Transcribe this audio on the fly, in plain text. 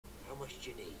rest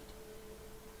you need.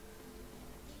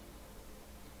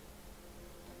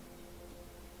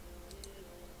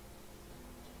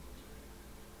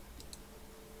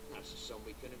 That's a sum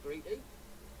we can agree to.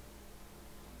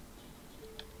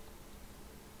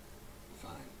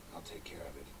 Fine, I'll take care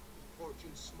of it.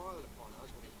 Fortune smiled upon us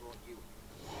when it brought you.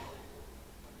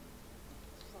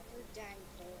 Proper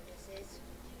downpour, this is.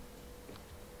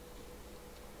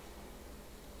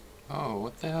 Oh,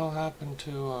 what the hell happened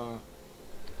to,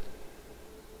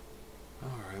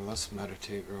 Alright, let's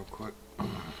meditate real quick.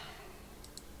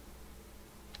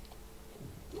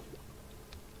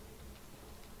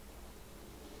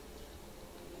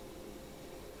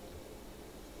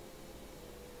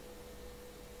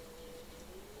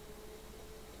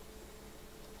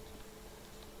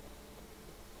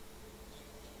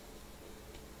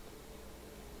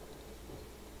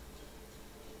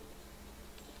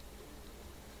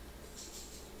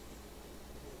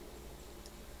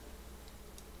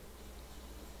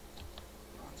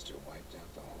 Monster wiped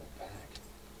out the whole pack.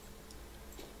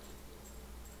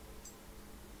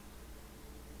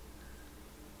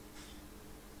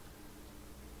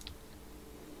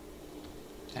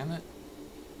 Damn it.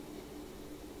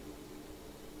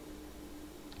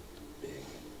 Big.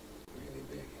 Really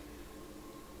big.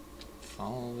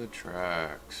 Follow the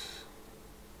tracks.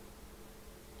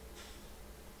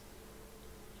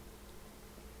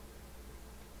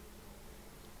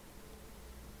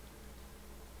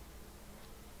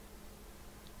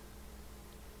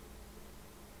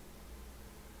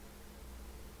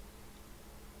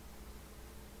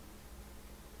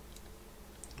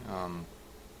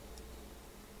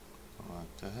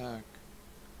 What the heck?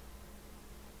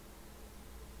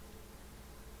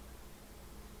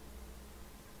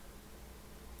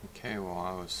 Okay, well,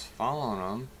 I was following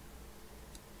them,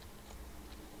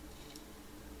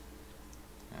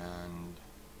 and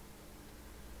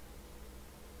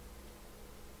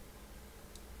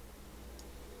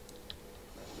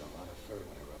Left a lot of fur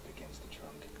when I rubbed against the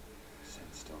trunk.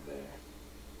 Scent's still there.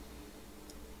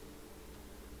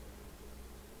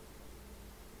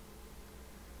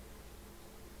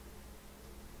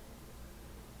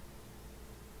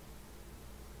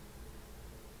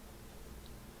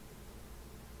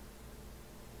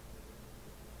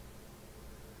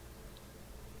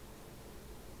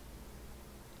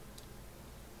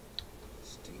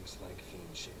 Stinks like fiend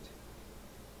shit.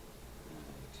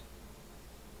 Right.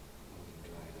 Moving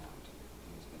dried out.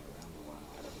 He's been around a while.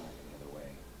 I'd have knocked him the other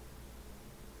way.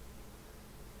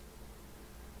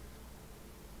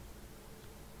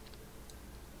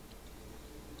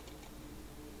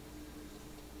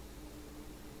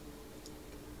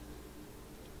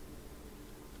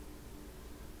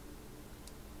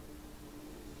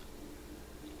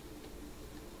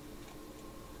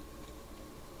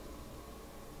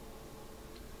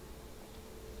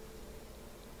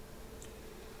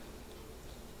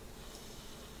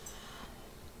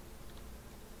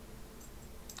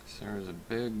 so there's a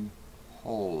big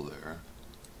hole there.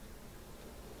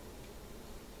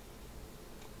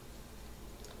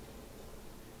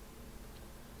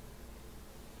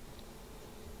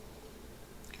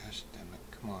 Gosh damn it,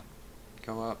 come on.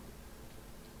 Go up.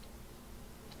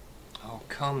 Oh,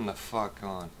 come the fuck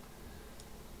on.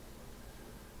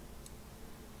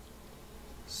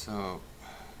 So,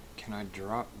 can I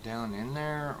drop down in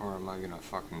there, or am I gonna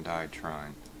fucking die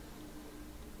trying?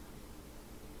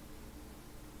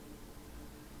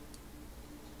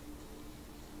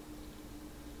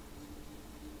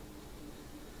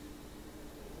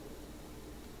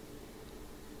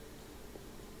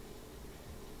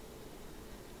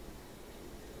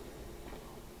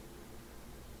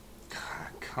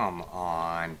 Come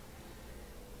on.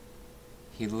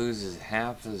 He loses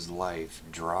half his life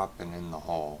dropping in the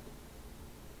hole.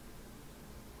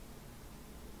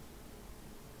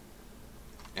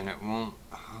 And it won't...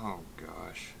 Oh,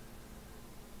 gosh.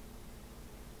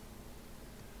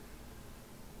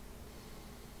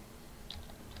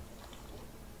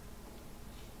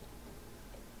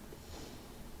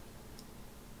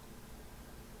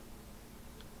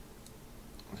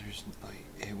 There's, like,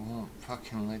 it won't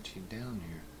fucking let you down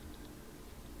here.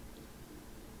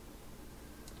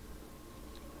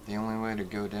 The only way to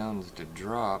go down is to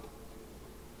drop.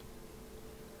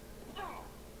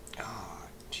 Oh,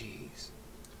 jeez.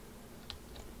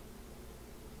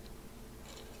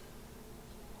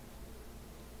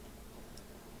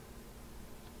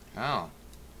 Oh.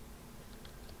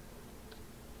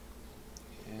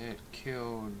 It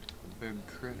killed a big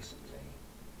critter. Recently.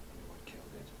 What killed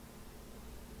it?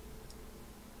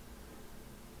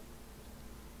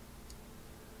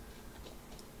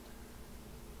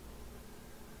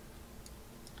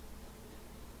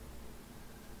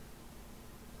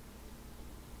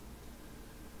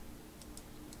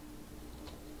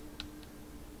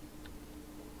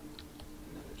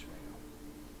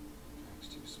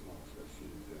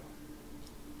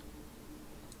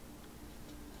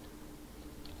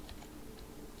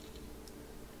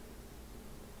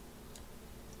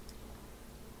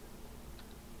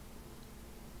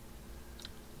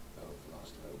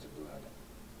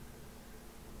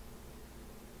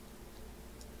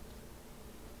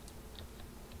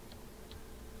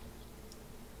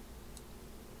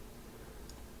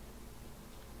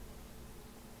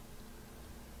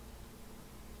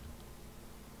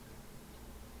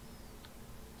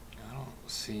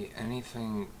 see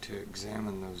anything to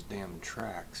examine those damn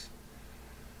tracks.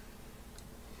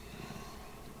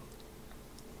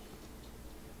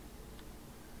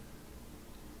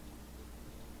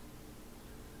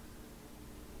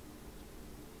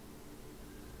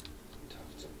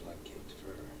 Tufts of blood-caked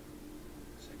fur.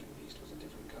 Second beast was a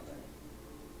different color.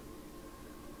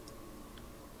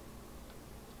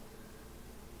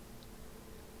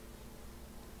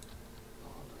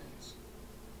 Paw prints.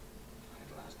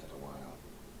 It lasted a while.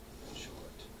 Short.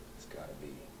 It's gotta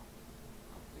be.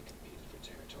 Probably competed for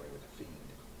territory with a fiend.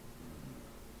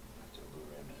 Have to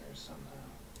lure him here somehow.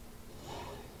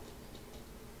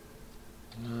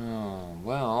 Oh,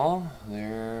 well,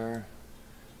 they're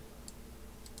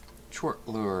Chort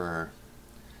lure.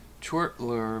 Chort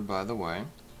lure, by the way,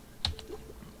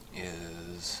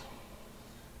 is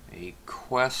a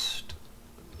quest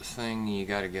thing you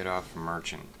got to get off a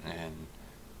merchant, and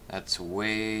that's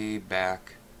way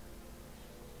back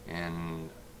in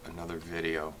another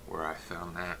video where I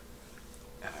found that.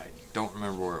 I don't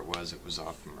remember where it was. It was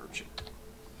off a merchant.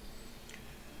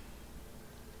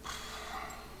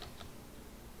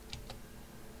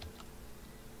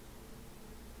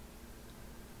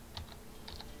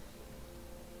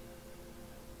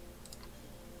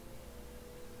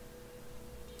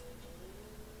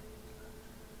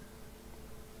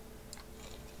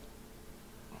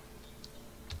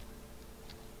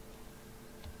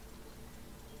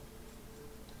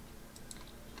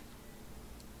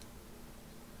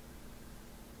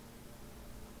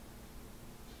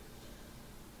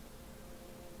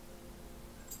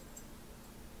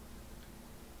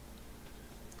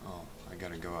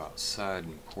 Gotta go outside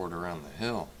and port around the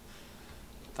hill.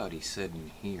 Thought he said in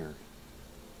here.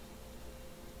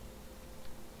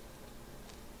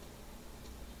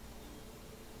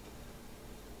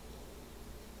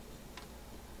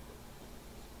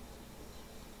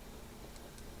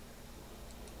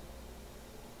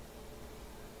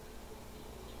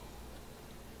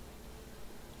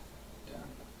 Done.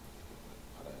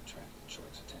 Ought to attract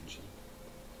Short's attention.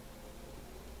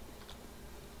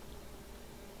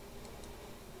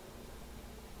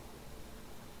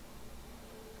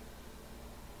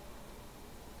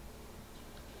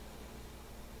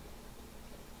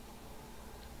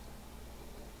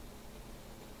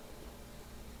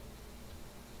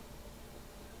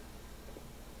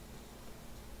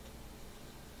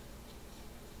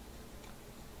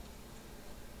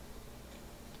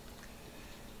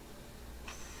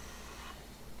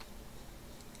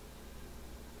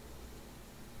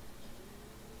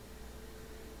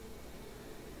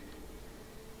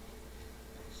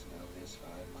 Snow is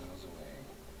 5 miles away.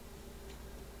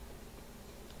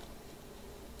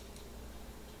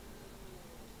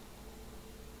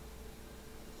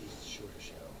 He's sure to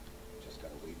show. Just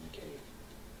gotta wait in the cave.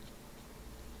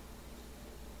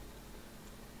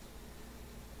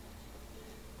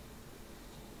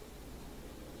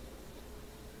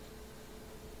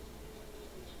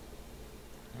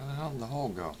 Where the hell did the hole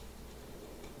go?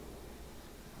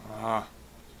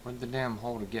 Where'd the damn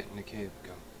hole to get in the cave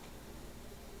go?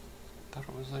 Thought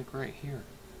it was like right here.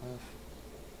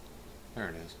 There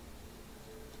it is.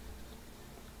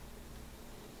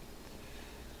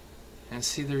 And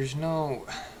see, there's no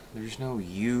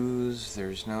use,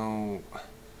 there's no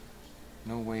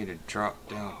way to drop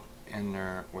down in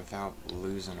there without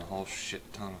losing a whole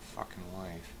shit ton of fucking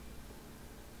life.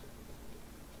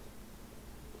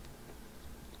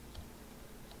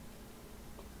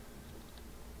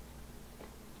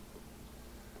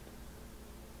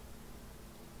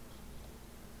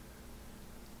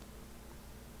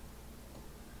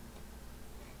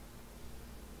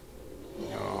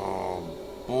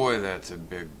 Boy, that's a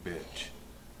big bitch.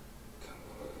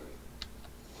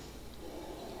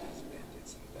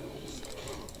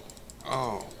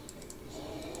 Oh.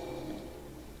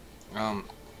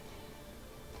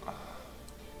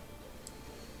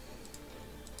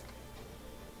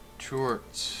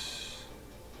 Chorts.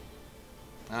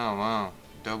 Oh wow.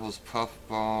 Doubles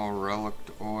puffball,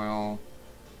 relict oil.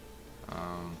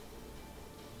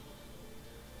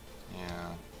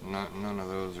 Yeah, none of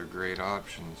those are great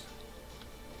options.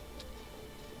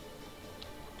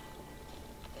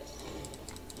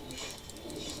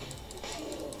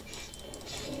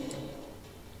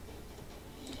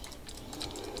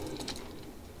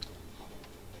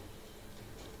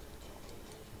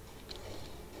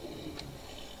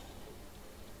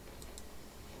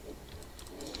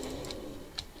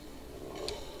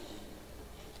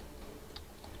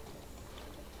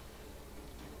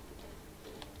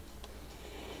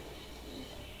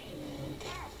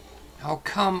 Oh,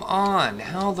 come on!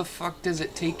 How the fuck does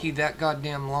it take you that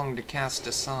goddamn long to cast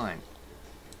a sign?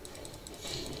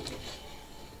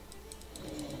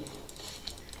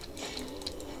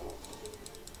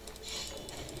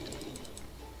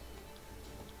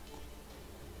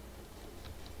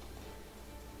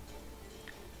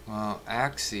 Well,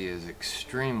 Axie is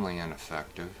extremely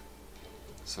ineffective.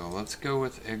 So let's go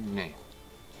with Igni.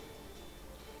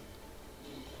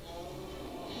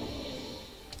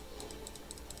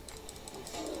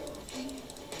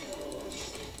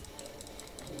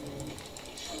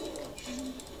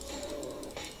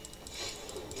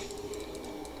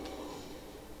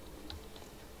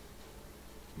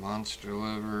 Monster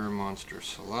liver, monster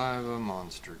saliva,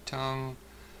 monster tongue,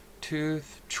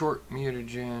 tooth, chort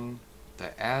mutagen,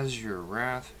 the Azure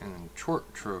Wrath, and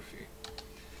chort trophy.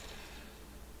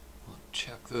 We'll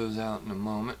check those out in a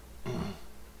moment.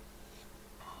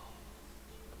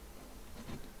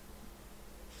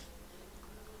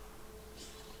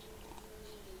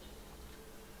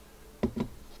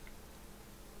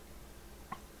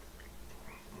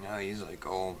 Now he's like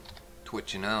all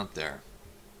twitching out there.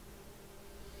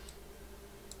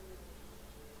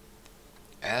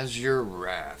 Azure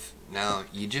Wrath. Now,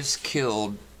 you just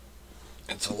killed,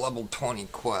 it's a level 20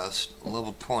 quest, a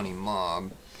level 20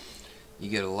 mob. You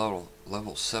get a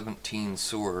level 17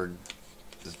 sword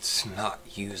that's not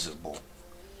usable.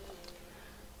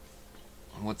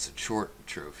 What's a chort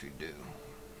trophy do?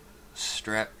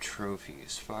 Strap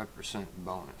trophies, 5%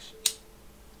 bonus.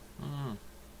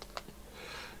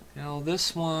 Now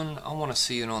this one, I want to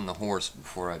see it on the horse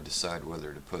before I decide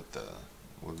whether to put the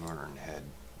wyvern head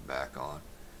back on.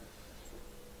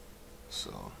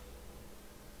 So,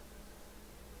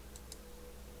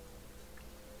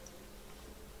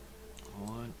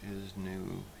 what is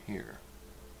new here?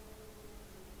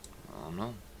 I don't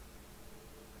know.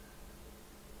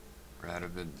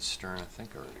 Radovid the Stern, I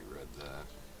think I already read that.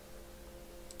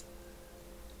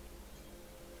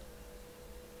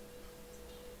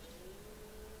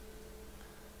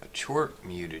 A chort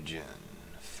mutagen,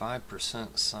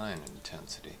 5% sign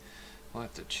intensity. We'll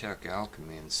have to check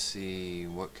alchemy and see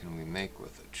what can we make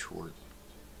with a chort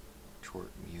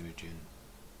mutagen.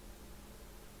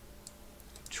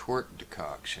 Chort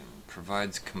decoction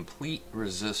provides complete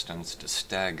resistance to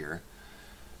stagger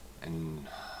and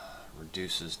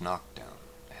reduces knockdown.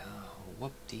 Oh,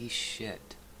 whoop-dee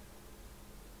shit.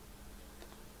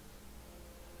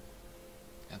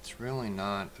 That's really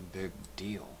not a big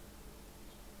deal.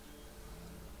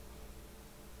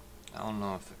 I don't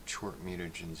know if the chort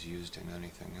mutagen's used in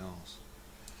anything else.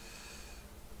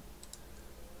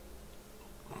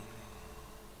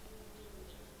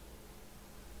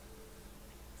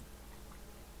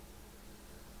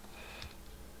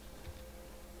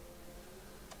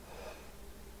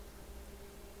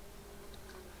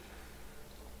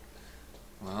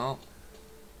 Well,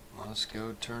 let's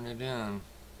go turn it in.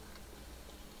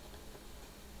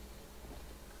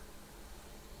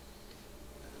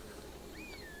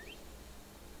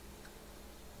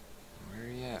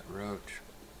 Roach.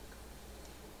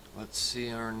 Let's see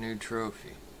our new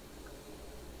trophy.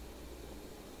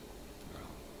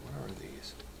 What are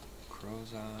these?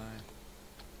 Crow's eye.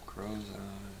 Crow's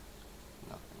eye.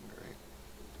 Nothing great.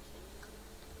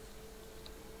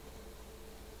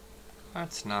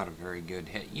 That's not a very good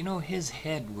head. You know, his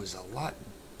head was a lot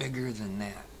bigger than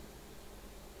that.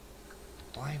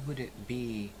 Why would it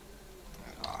be...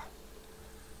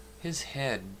 His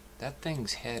head, that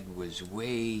thing's head was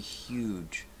way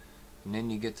huge. And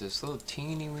then you get this little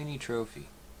teeny weeny trophy.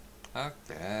 Fuck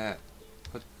that.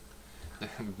 But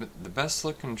the best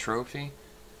looking trophy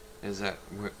is that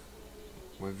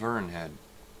wyvern head.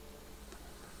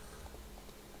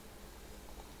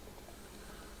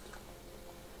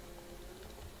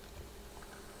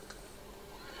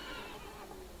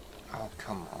 Oh,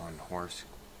 come on, horse.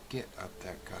 Get up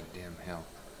that goddamn hill.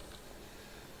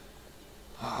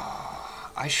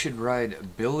 Oh, I should ride a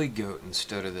billy goat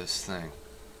instead of this thing.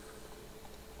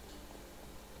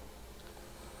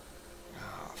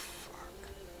 Oh, fuck.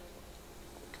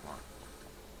 Come on.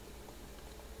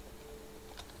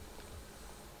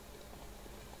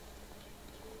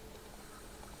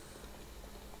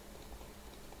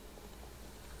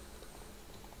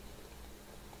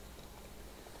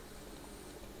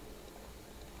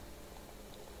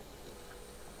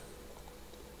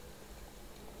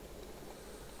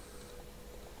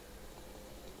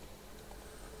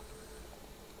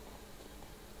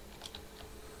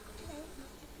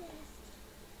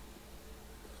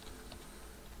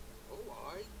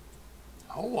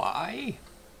 Why?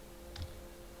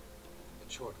 The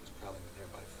chort was prowling the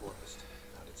nearby forest,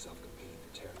 found itself competing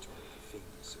for territory with the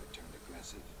fiends, so it turned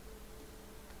aggressive.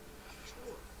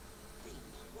 Sure.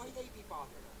 Why they be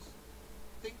bothering us?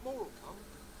 Think more will come?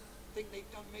 Think they've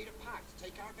done made a pact to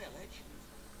take our village?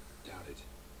 Doubt it,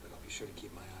 but I'll be sure to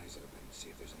keep my eyes open,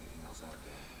 see if there's anything else out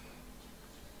there.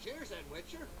 Cheers then,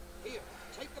 Witcher. Here,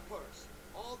 take the purse.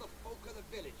 All the folk of the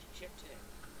village chipped in.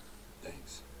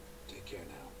 Thanks. Take care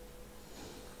now.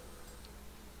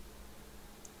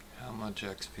 How much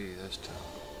XP this time?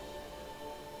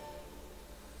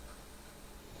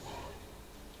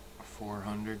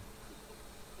 400.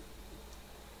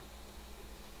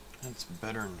 That's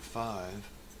better than 5.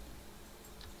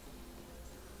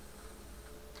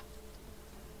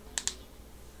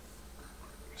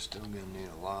 Still gonna need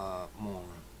a lot more.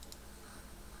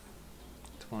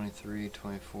 23,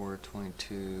 24,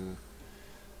 22.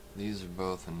 These are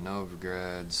both in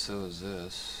Novigrad, so is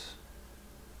this.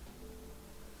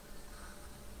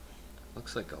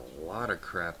 Looks like a lot of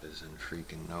crap is in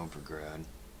freaking Novigrad.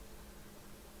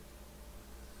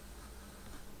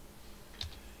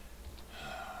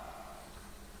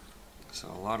 So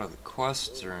a lot of the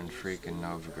quests are in freaking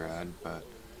Novigrad, but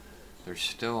there's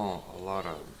still a lot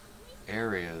of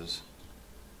areas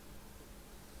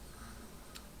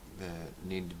that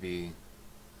need to be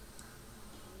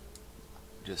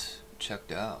just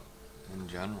checked out in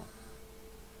general.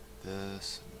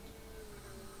 This.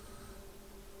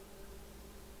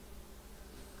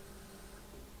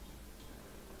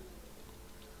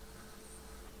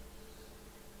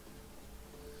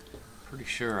 Pretty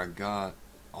sure I got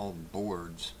all the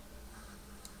boards.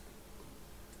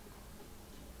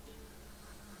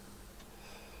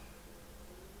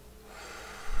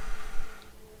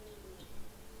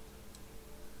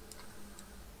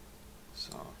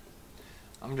 So,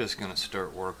 I'm just gonna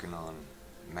start working on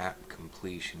map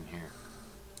completion here.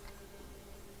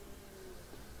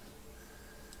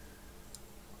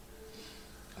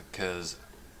 Because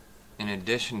in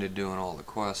addition to doing all the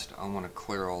quests, I want to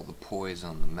clear all the poise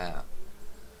on the map.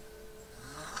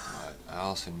 But I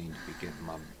also need to be getting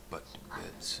my butt to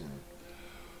bed soon.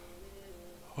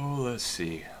 Oh, let's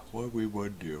see what we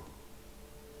would do.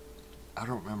 I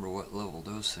don't remember what level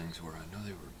those things were. I know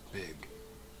they were big.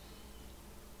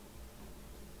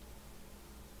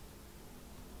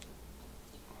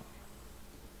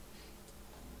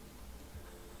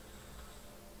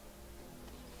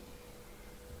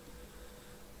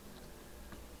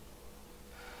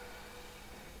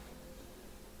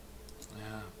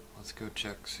 Let's go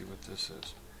check, see what this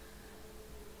is.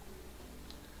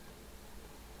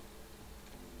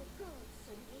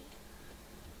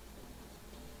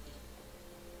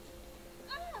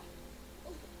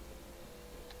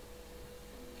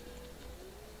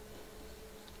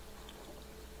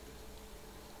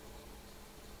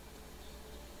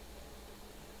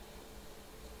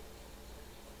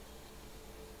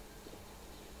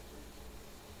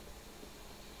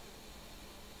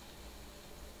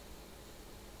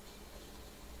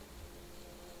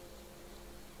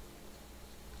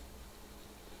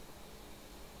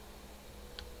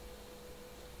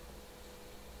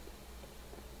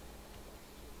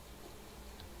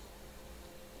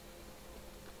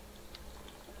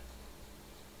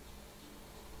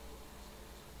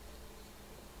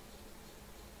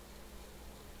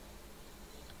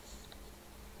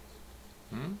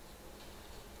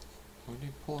 What did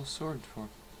he pull a sword for?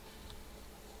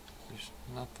 There's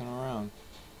nothing around.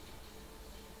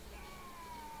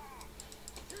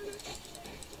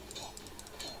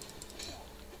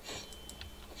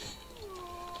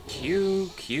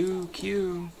 Q, Q,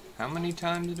 Q. How many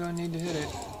times do I need to hit it?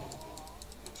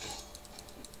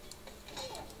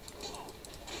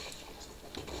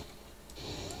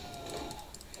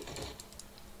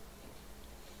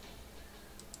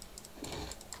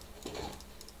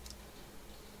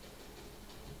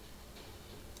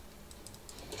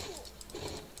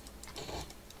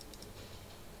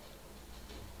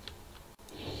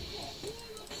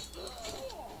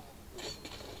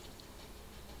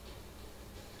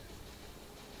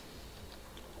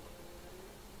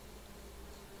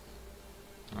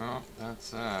 Well,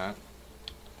 that's that.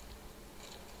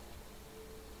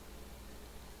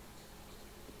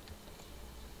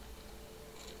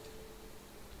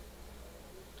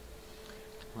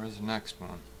 Where's the next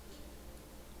one?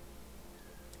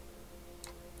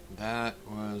 That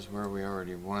was where we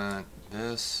already went.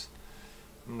 This,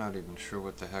 I'm not even sure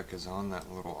what the heck is on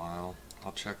that little aisle.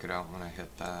 I'll check it out when I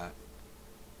hit that.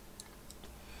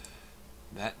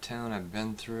 That town I've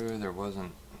been through, there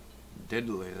wasn't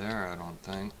diddly there, I don't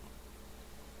think.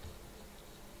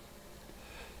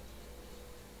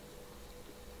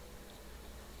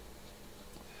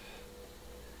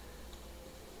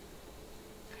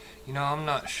 You know, I'm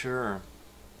not sure.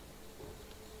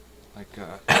 Like,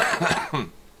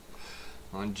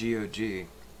 on GOG,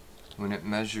 when it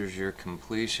measures your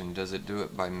completion, does it do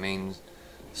it by main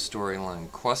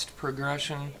storyline quest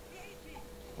progression?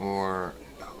 Or,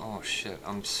 oh shit,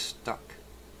 I'm stuck.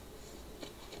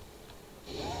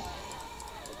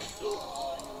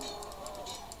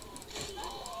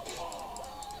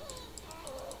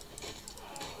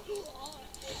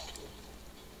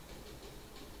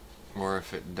 or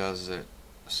if it does it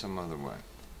some other way.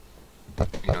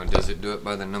 You know, does it do it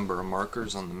by the number of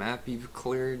markers on the map you've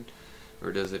cleared,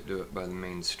 or does it do it by the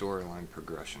main storyline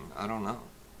progression? I don't know.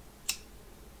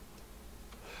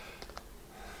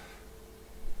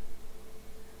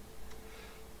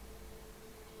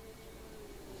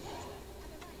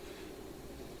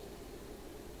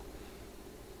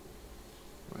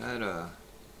 That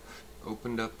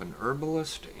opened up an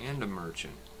herbalist and a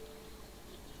merchant.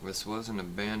 This was an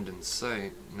abandoned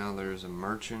site. Now there's a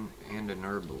merchant and an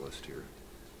herbalist here.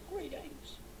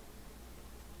 Greetings.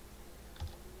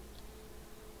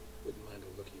 Wouldn't mind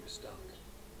a look at your stock.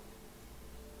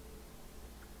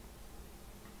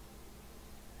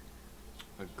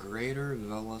 A greater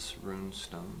Velas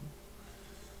runestone.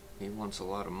 He wants a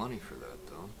lot of money for that,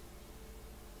 though.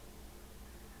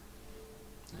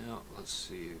 Now, let's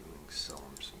see if we can sell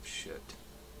him some shit.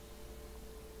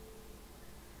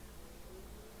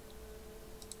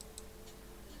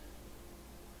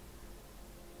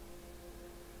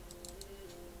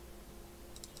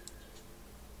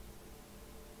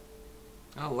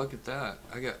 Oh, look at that.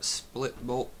 I got split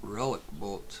bolt relic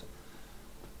bolts.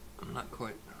 I'm not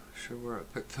quite sure where I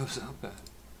picked those up at.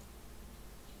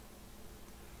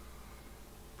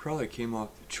 Probably came off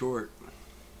the chort.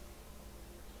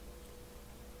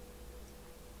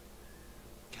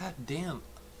 God damn.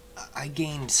 I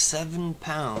gained 7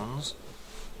 pounds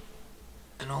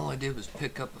and all I did was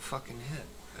pick up a fucking head.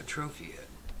 A trophy head.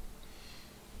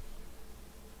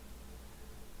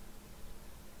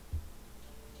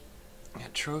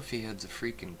 That trophy head's a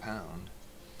freaking pound.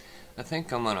 I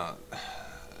think I'm gonna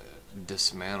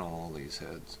dismantle all these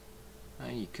heads.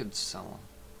 You could sell them.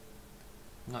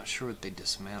 I'm not sure what they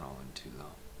dismantle into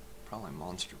though. Probably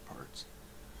monster parts.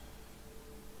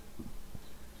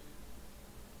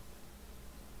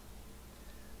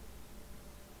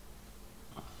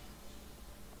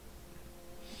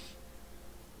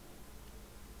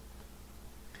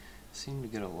 Seem to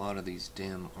get a lot of these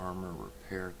damn armor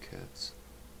repair kits.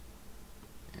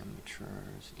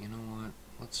 Amateurs. You know what?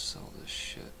 Let's sell this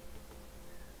shit.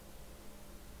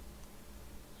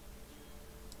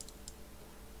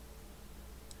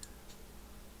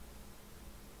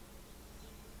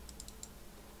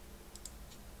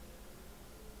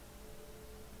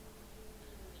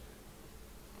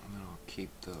 And then I'll keep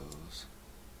those.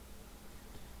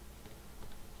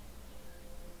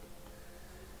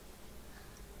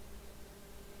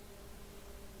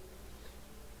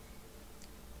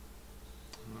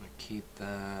 Keep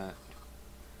that.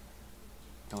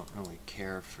 Don't really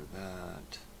care for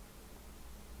that.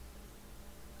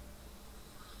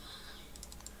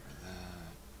 For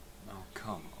that. Oh,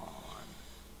 come on.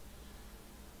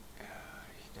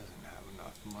 He doesn't have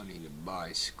enough money to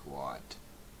buy squat.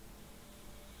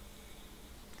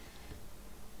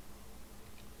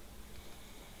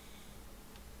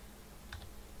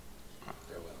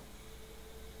 Farewell.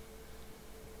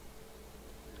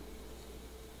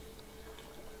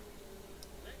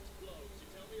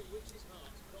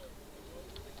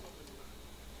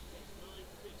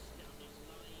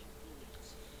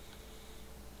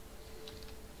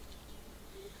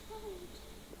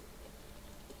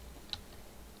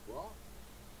 What?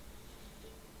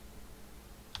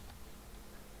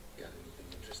 Got anything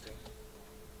interesting?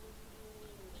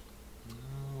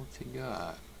 What's he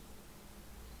got?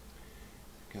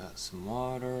 Got some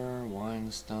water,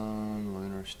 wine stone,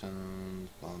 lunar stones,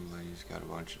 blah blah. He's got a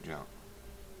bunch of junk.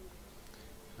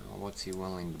 Now, what's he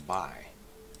willing to buy?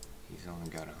 He's only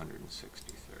got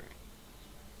 163.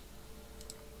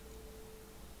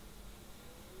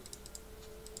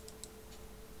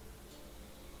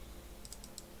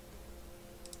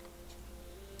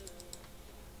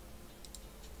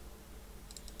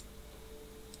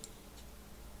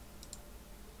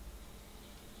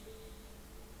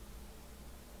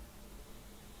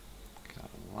 Got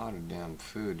a lot of damn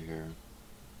food here.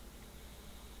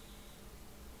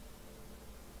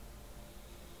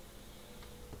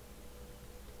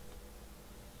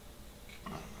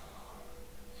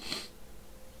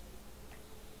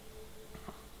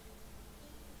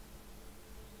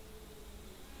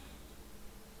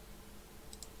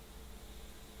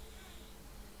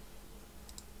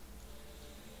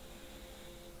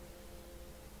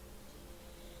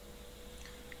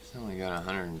 He's only got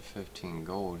 115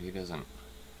 gold. He doesn't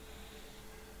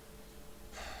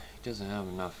have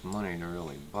enough money to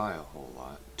really buy a whole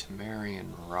lot.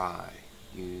 Tamarian rye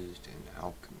used in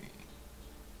alchemy.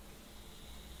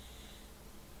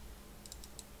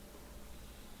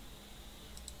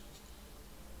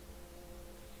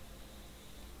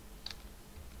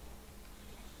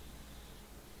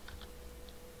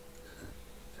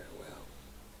 Farewell.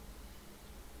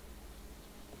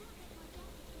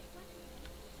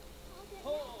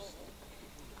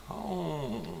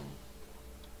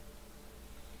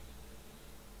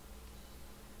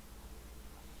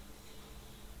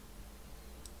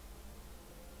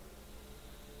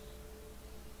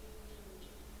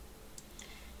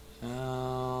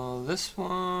 this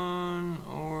one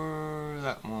or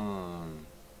that one?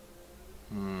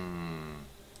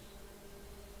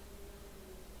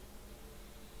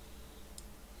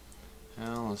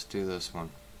 Well, let's do this one.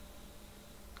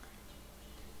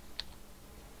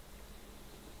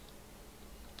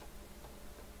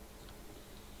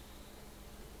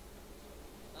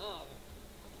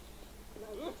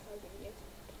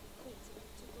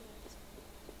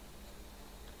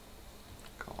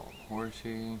 Call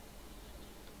horsey.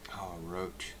 Oh, a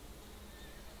roach.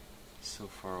 It's so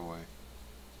far away.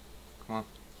 Come on.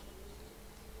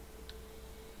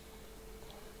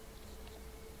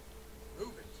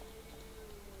 Move it.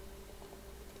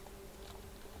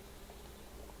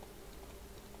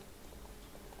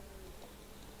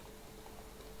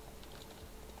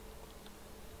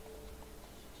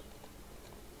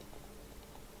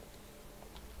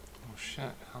 Oh shit,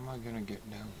 how am I gonna get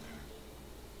down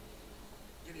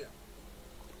there? Giddy up.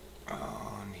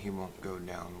 Oh, and he won't go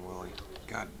down, will he?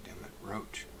 God damn it,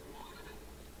 roach.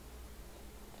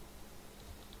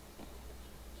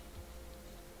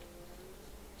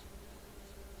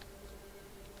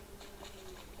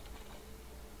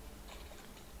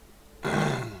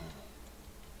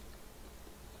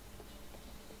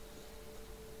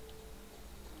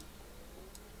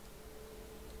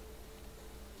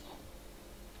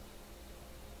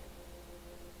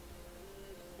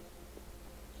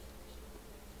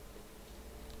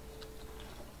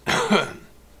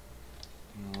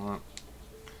 You know what?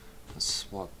 Let's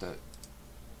swap that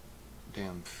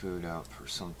damn food out for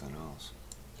something else.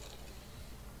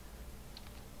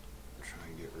 Try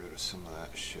and get rid of some of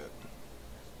that shit.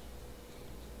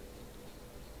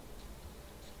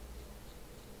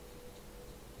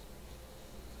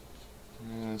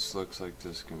 Yeah, this looks like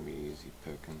this can be easy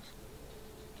pickings.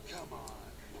 Come on.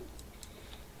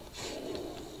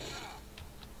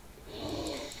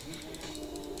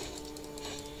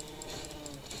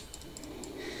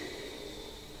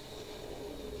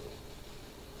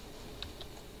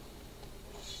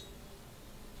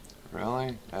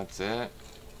 Really? That's it?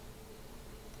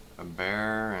 A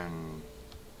bear and...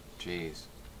 Jeez.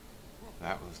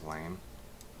 That was lame.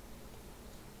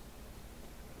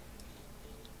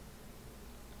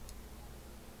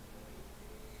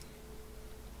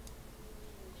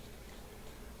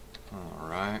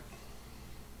 Alright.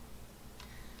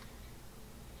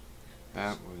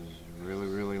 That was really,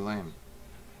 really lame.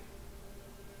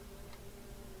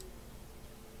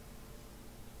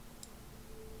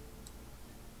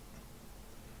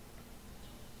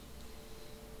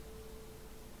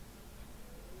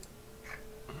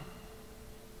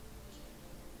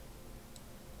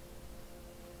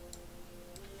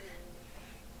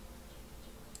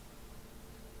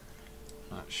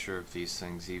 Not sure if these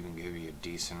things even give you a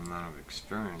decent amount of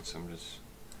experience. I'm just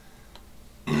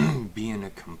being a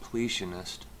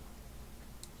completionist,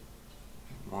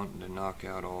 wanting to knock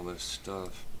out all this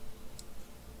stuff.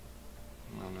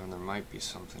 I know there might be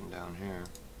something down here.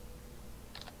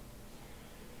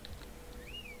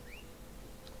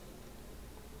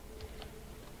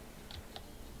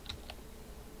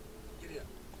 Giddy up.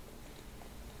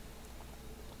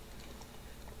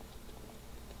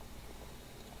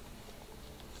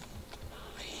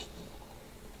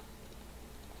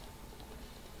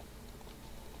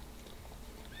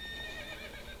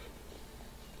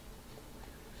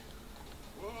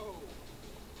 Whoa.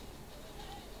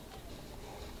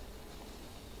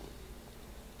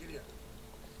 Giddy up.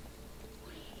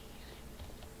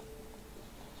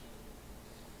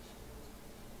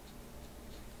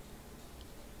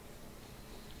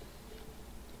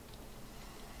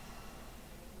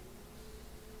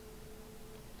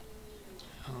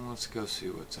 Let's go see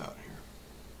what's out here.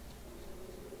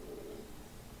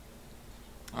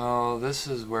 Oh, this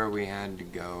is where we had to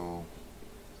go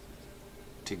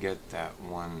to get that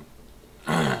one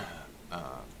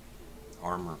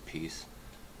armor piece.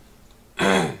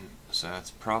 So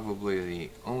that's probably the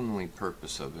only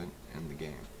purpose of it in the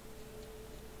game.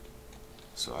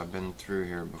 So I've been through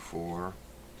here before.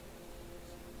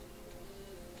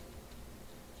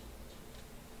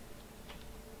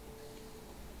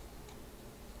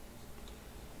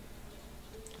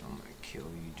 I'm gonna kill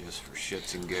you just for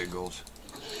shits and giggles.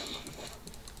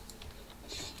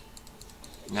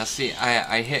 Now see,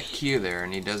 I hit Q there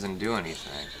and he doesn't do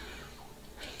anything.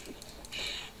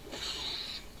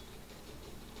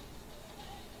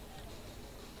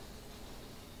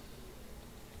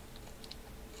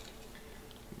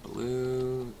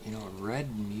 Blue, you know, red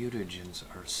mutagens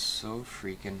are so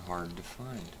freaking hard to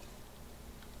find.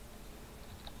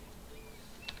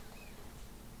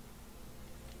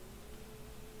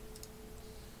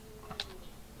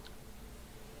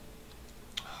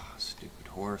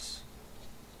 course.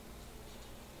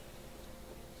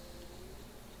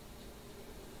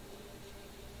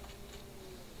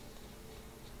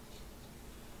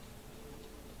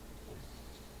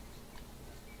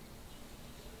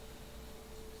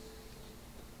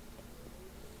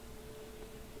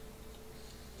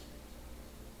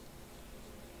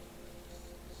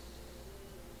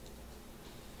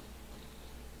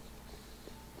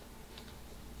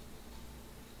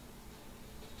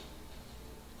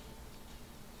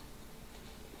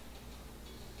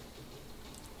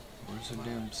 Where's the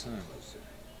damn sun?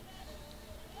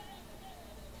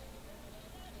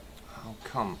 Oh,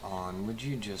 come on. Would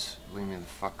you just leave me the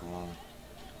fuck alone?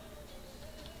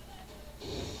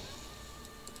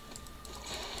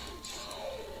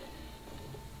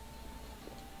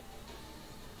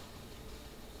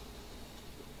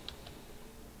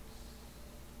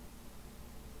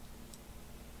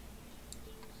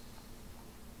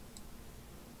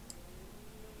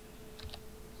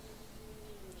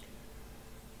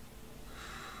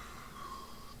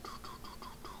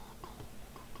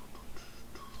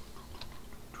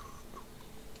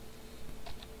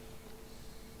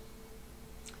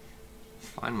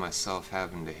 Find myself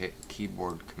having to hit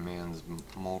keyboard commands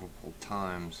multiple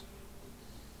times.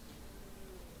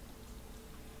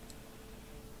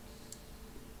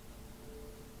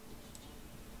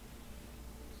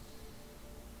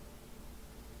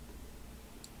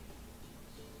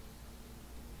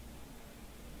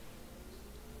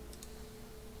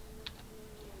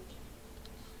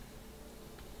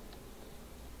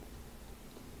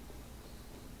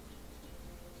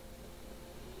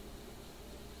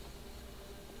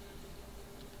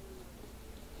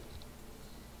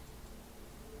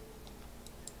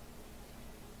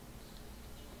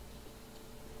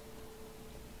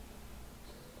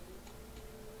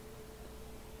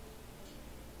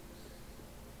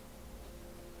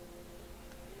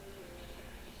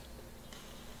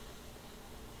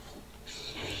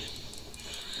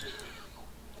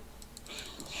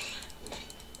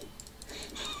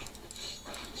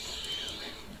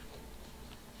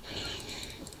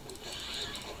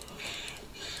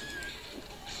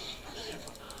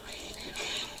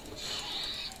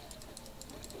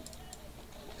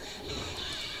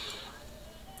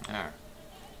 There.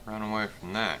 Run away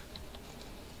from that.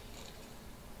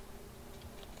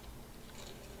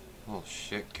 Little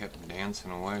shit kept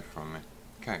dancing away from me.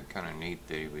 Kind of neat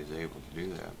that he was able to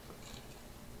do that. But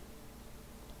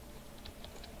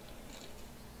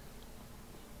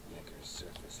Nicker's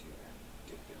surface here.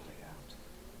 Dig their way out.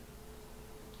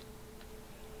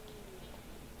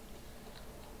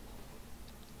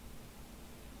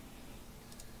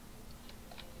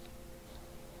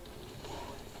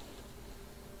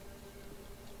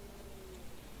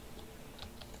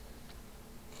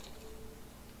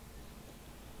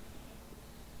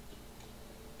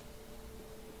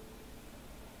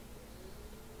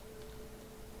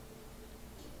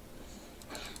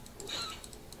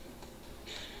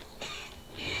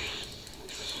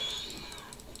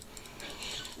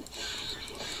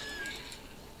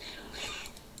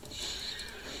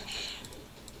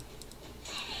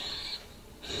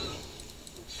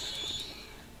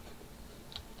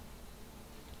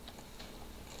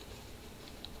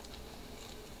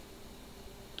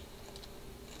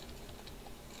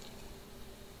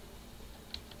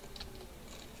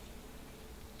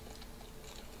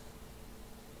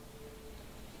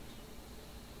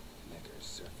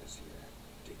 Surface here.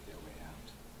 Dig their way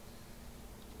out.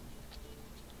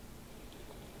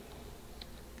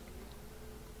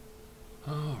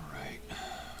 alright.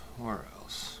 Where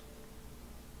else?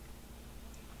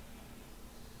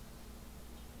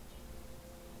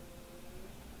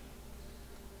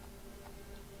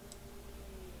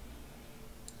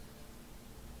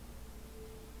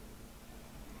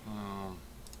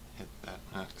 Hit that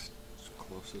next. It's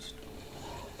closest.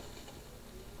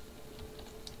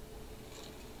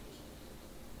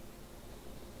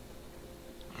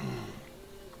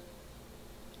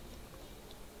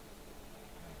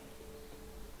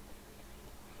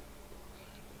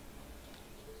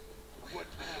 What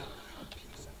now? A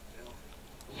piece of filth.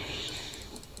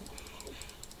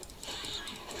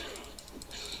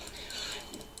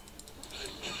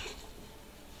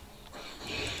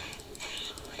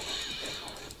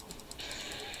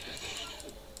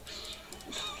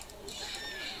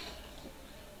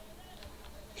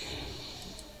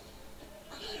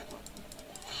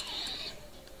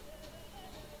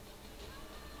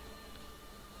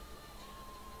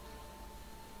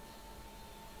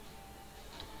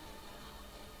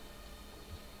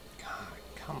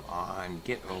 Come on,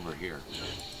 get over here.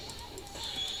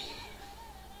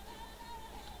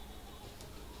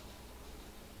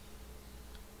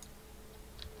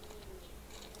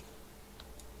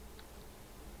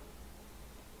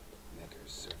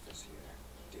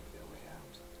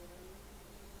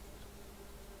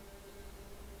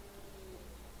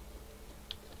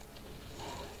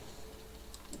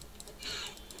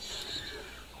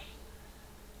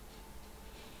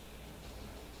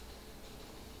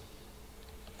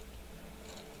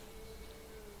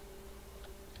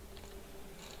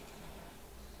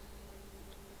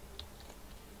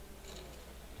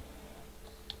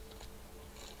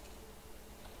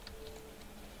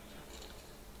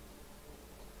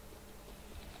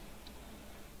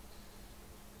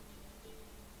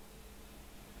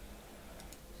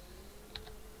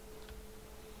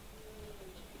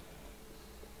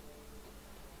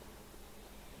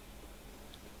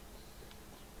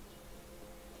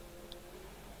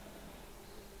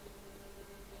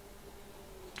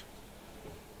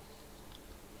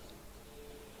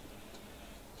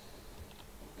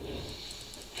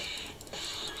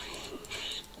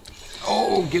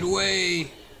 get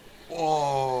away!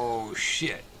 Oh,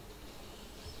 shit.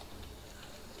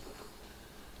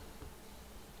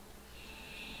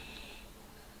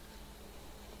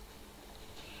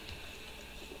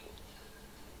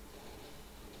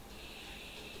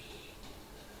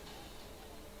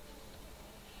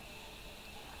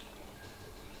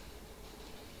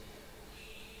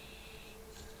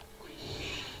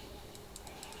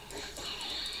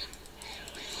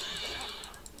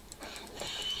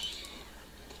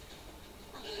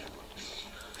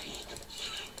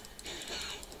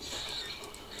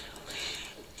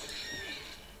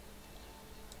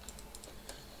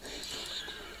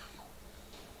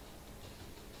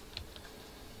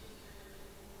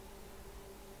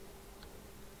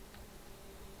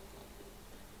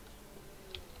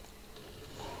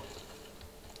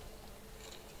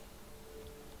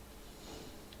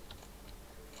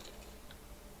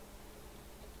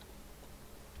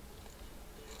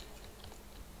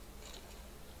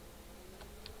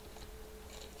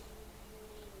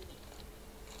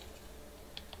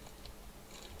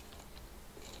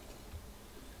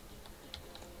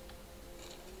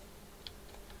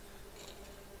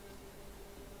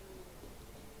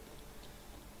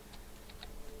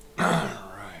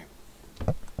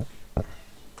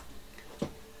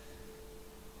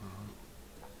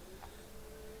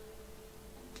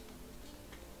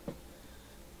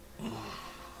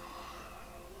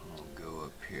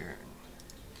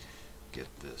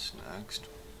 Next.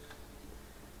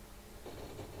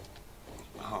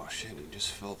 Oh shit, he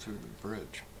just fell through the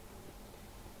bridge.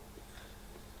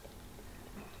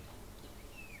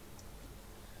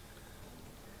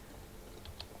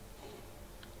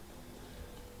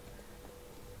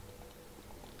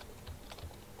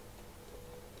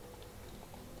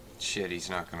 Shit, he's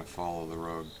not gonna follow the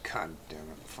road. God damn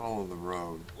it, follow the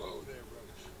road. Whoa there, Roach.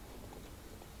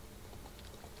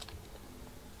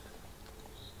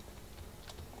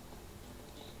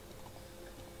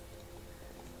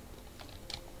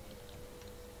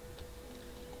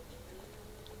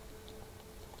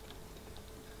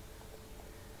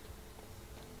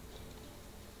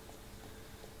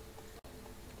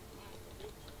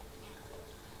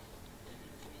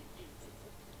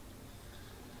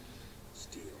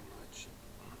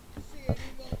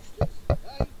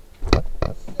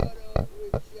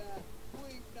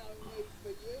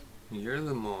 You're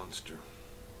the monster.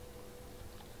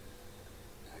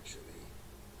 Actually,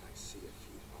 I see a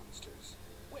few monsters.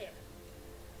 Where?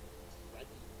 Well,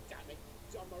 damn it,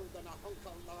 dumber than a hunk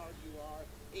of lard you are.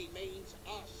 He means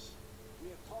us.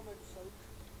 We're common folk.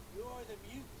 You're the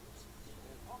mutant.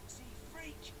 The oxy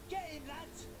freak. Get him,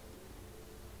 lads!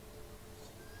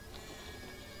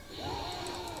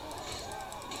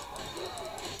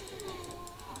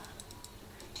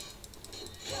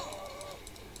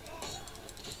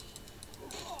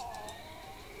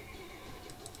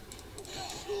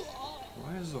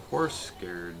 Why is the horse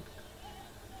scared?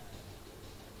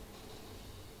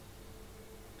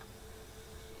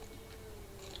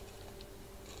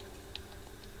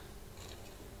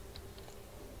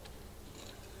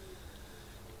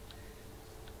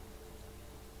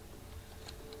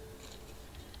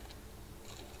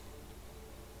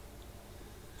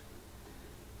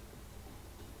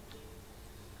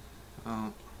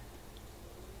 Oh.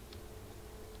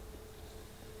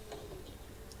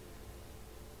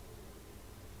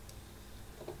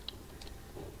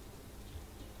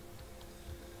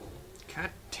 God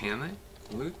damn it.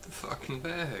 Loot the fucking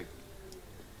bag.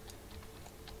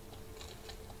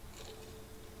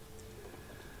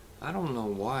 I don't know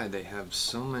why they have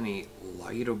so many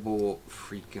lightable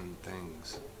freaking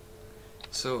things.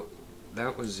 So,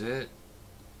 that was it?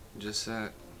 Just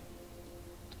that?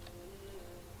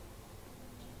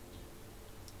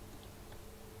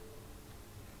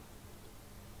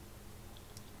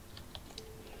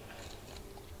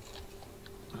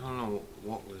 I don't know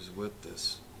what was with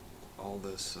this. All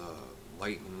this,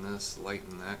 lighting this,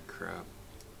 lighting that crap.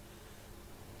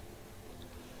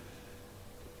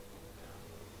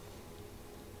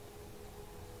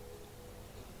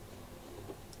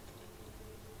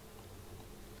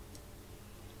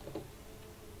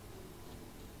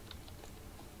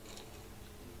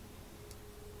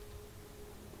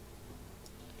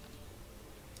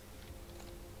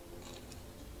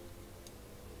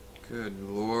 Good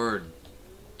Lord.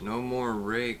 No more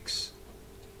rakes.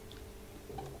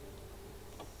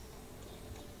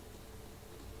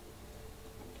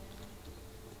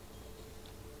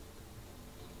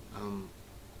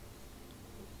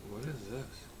 What is this?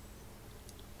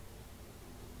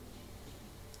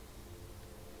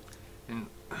 And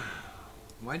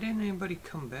why didn't anybody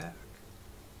come back?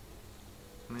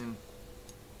 I mean,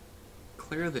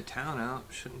 clear the town out,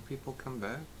 shouldn't people come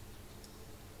back?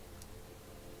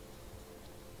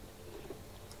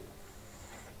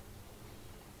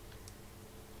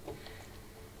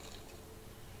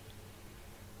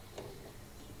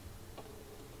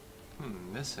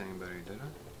 Miss anybody, did I?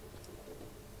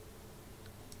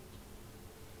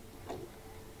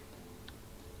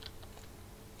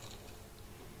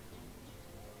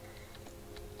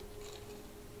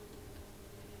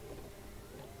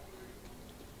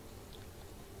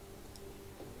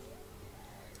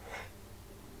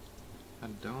 I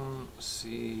don't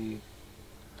see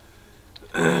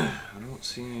I don't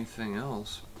see anything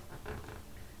else.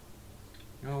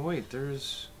 Oh wait,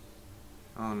 there's...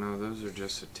 Oh no, those are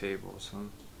just the tables, huh?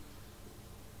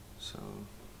 So,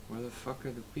 where the fuck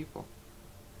are the people?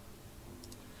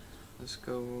 Let's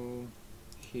go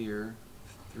here,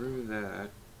 through that.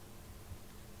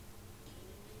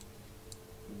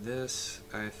 This,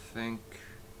 I think,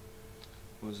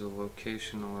 was a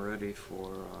location already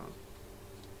for,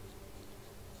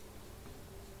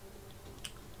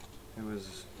 it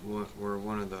was where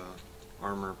one of the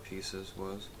armor pieces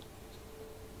was.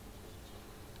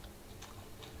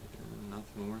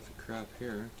 Nothing worth a crap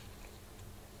here.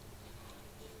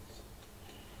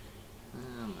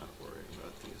 I'm not worried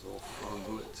about these little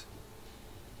froglets.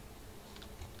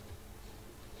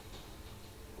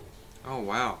 Oh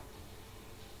wow.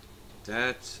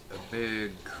 That's a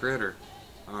big critter.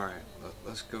 Alright,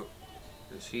 let's go.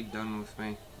 Is he done with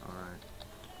me? Alright.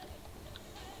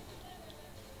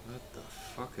 What the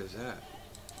fuck is that?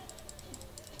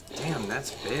 Damn,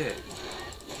 that's big.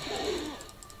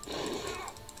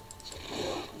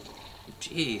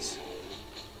 Jeez.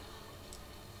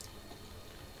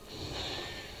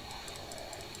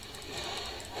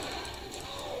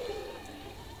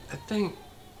 That thing...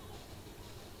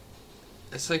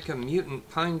 It's like a mutant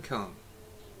pine cone.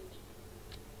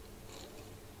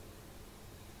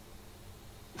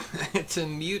 It's a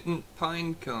mutant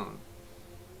pine cone.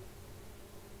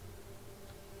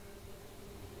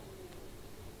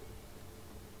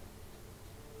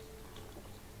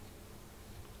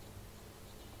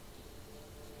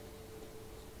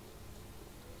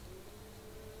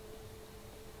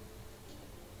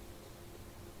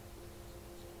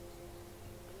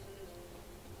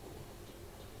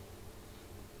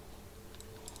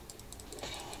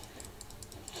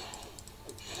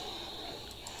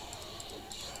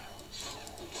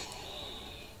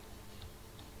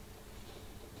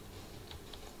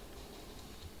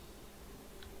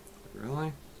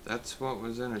 Really? That's what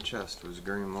was in a chest, was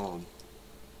green mold.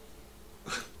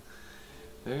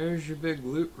 There's your big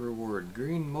loot reward,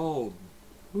 green mold.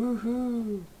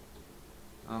 Woohoo!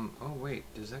 Oh wait,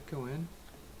 does that go in?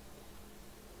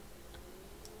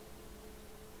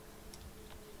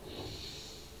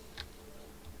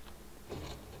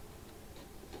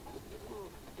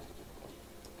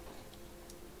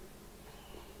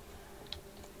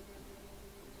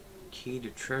 Key to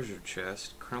treasure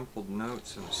chest, crumpled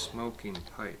notes, and a smoking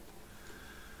pipe.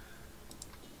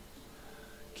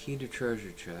 Key to treasure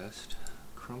chest,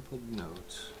 crumpled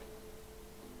notes.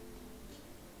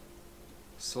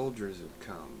 Soldiers have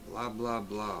come, blah blah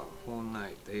blah, whole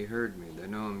night. They heard me, they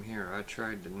know I'm here. I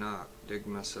tried to knock, dig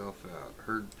myself out.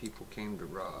 Heard people came to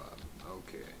rob.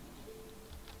 Okay.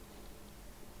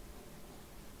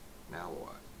 Now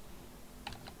what?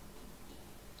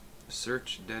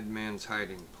 Search dead man's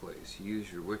hiding place.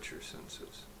 Use your Witcher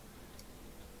senses.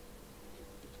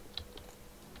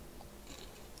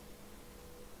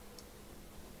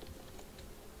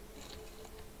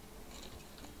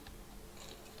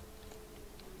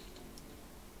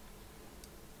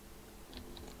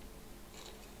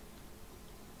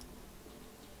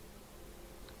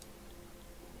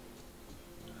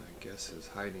 I guess his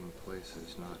hiding place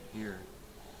is not here.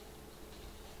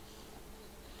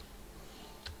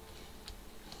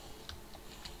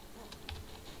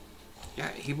 Yeah,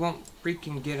 he won't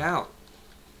freaking get out.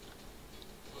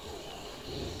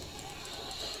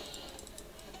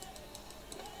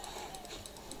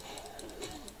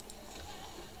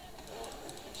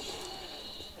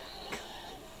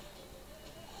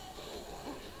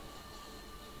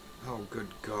 Oh, good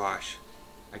gosh.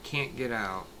 I can't get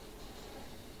out.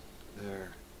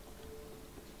 There.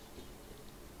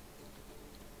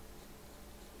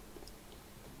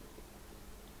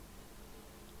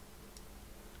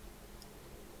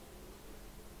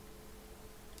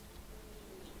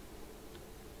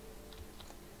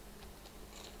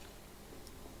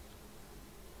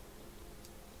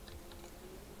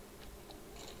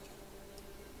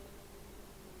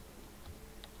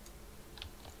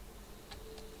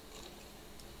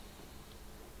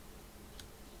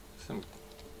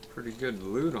 Pretty good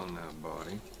loot on that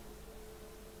body.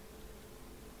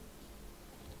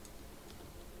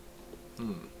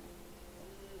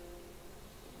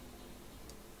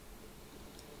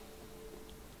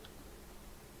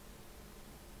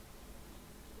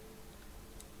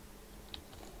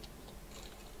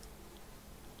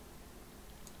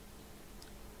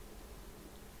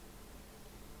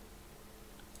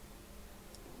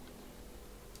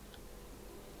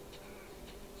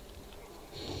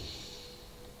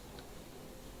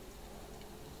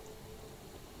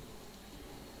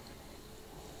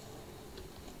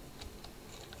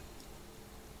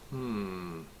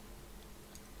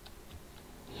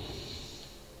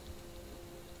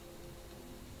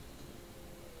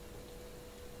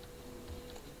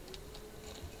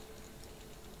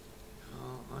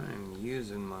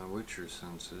 Using my Witcher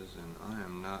senses, and I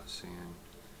am not seeing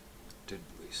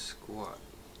diddly squat.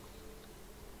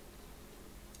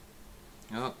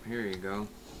 Oh, here you go.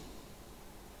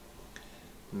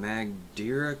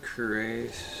 Magdira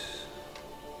Cuirass.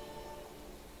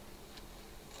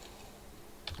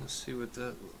 Let's see what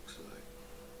that looks like.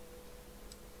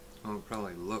 Oh, it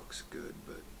probably looks good,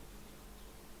 but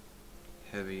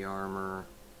heavy armor.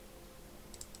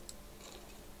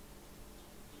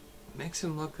 Makes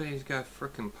him look like he's got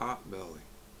frickin' pot belly.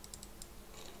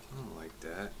 I don't like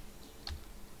that.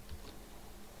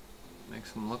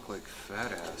 Makes him look like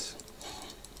fat ass.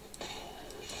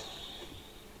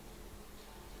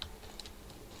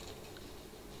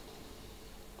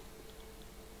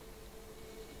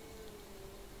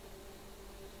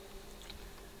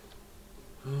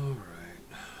 Alright,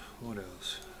 what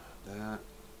else? That.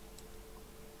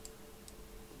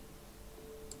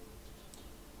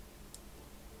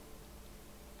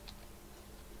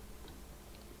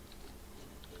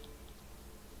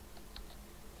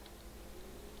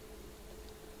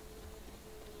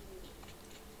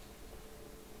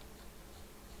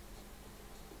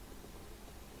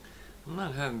 I'm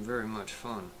not having very much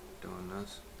fun doing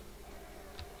this.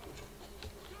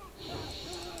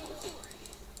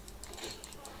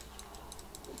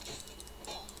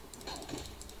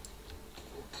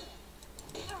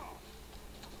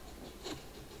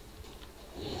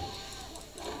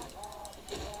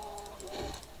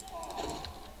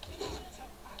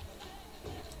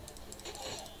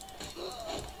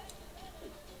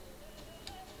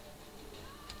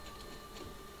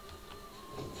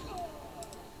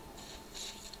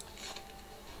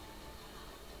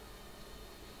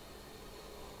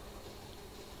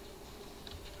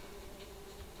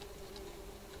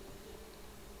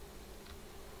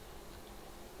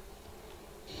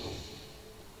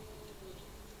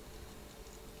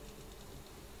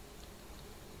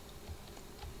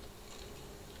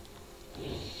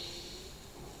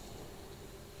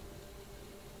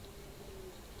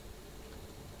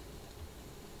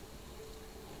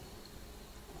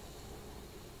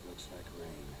 Looks like rain.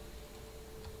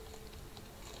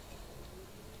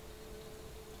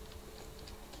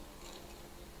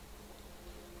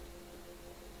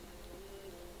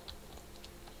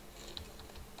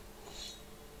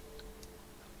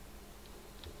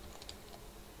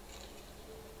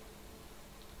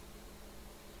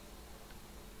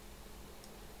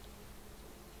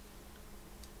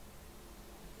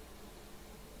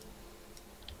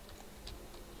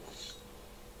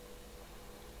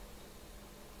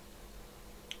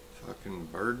 Fucking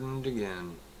burdened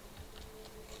again.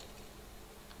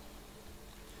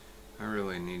 I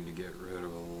really need to get rid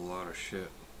of a lot of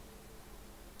shit.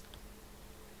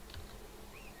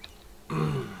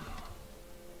 Well,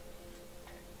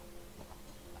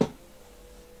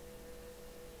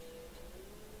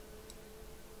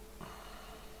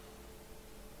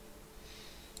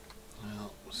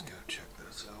 let's go check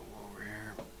this out while we're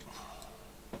here.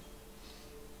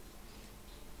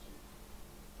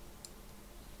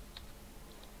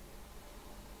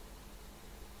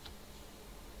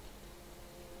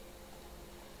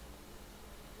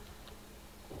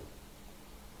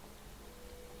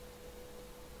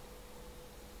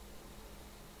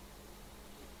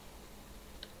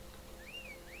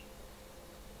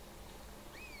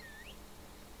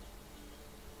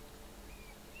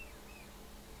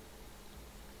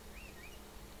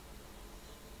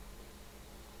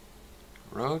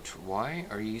 Roach, why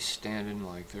are you standing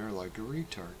like there like a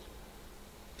retard?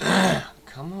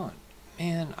 Come on.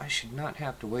 Man, I should not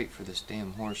have to wait for this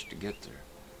damn horse to get there.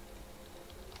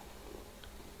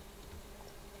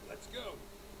 Let's go.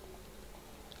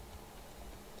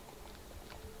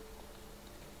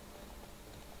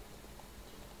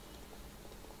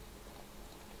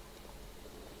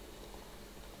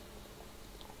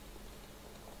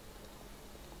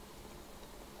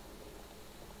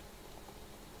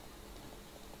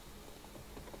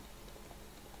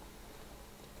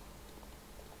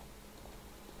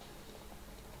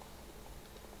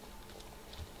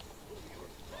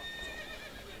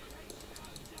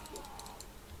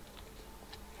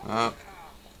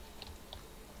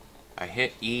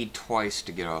 hit E twice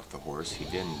to get off the horse. He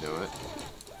didn't do it.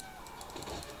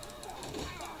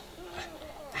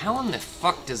 How in the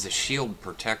fuck does a shield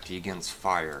protect you against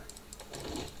fire?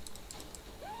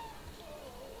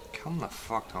 Come the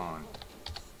fuck on.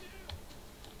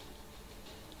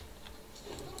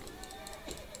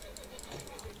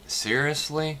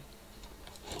 Seriously?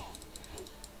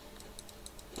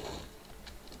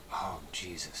 Oh,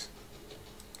 Jesus.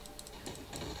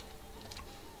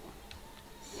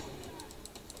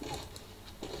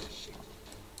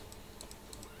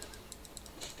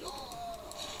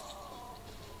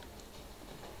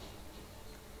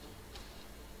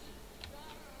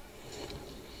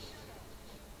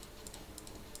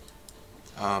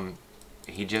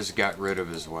 He just got rid of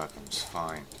his weapons.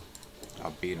 Fine.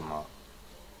 I'll beat him up.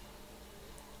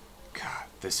 God,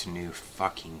 this new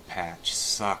fucking patch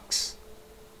sucks.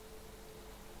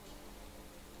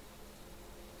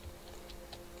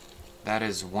 That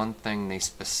is one thing they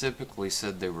specifically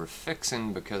said they were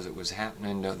fixing because it was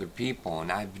happening to other people,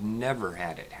 and I've never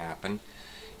had it happen.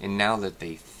 And now that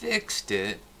they fixed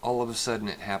it, all of a sudden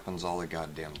it happens all the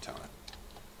goddamn time.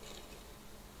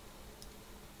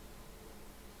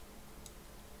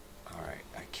 Alright,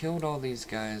 I killed all these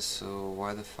guys, so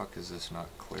why the fuck is this not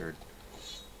cleared?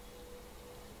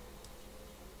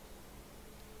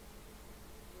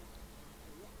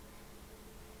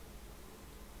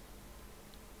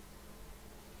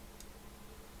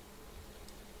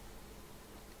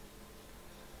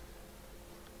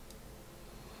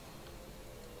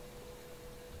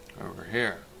 Over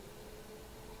here.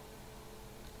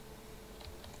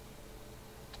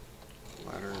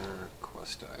 Letter,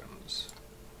 quest items.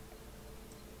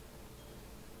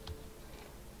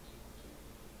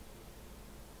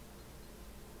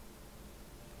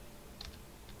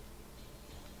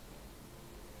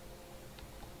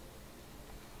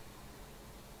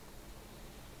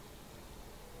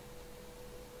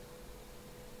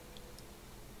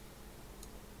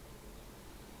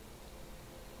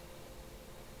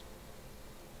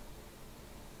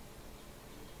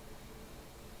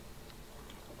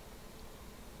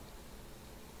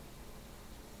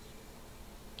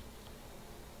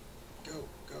 Go,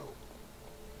 go.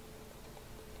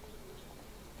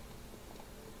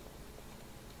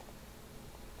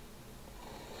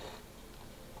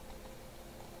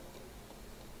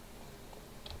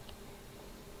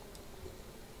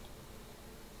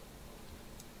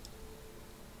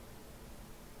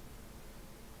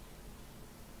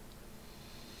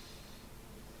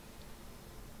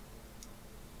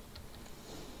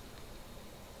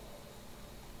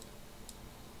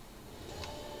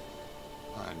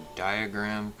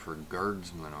 Diagram for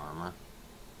guardsman armor.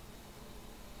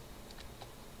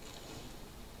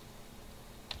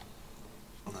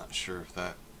 I'm not sure if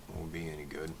that will be any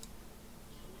good.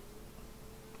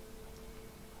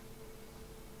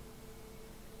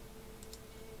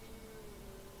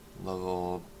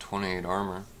 Level 28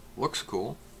 armor. Looks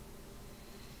cool.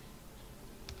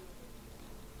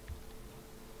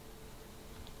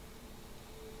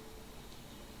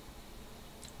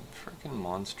 Freaking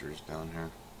monsters down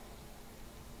here.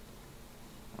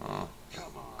 Oh,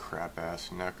 crap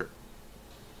ass necker.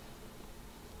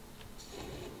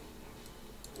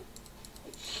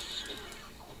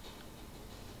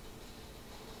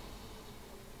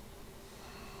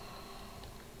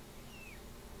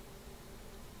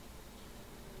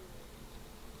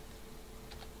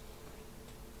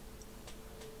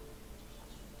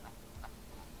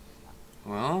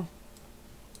 Well,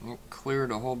 it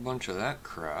cleared a whole bunch of that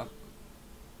crap.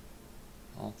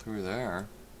 All through there.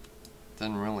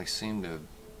 Didn't really seem to have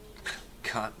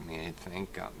got me, I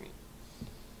think. Got me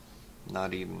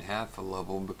not even half a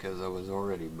level because I was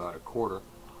already about a quarter.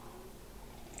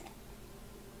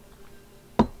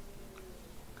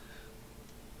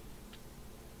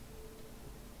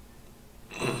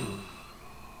 I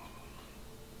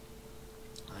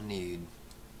need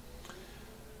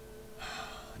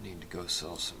to go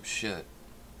sell some shit.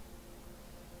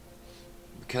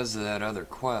 Because of that other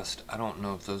quest, I don't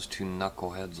know if those two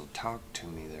knuckleheads will talk to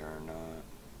me there or not.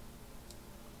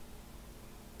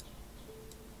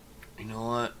 You know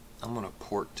what? I'm gonna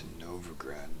port to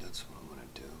Novigrad. That's what I'm gonna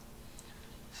do.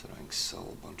 So that I can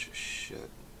sell a bunch of shit.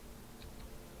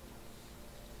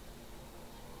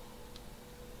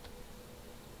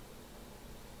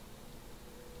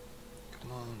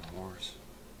 Come on, horse.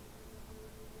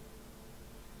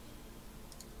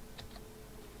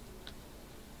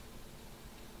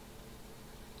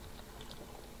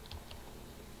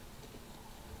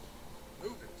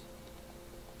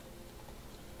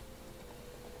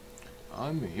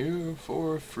 I'm here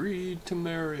for free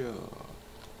Temeria.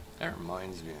 That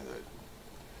reminds me of that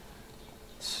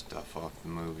stuff off the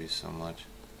movie so much.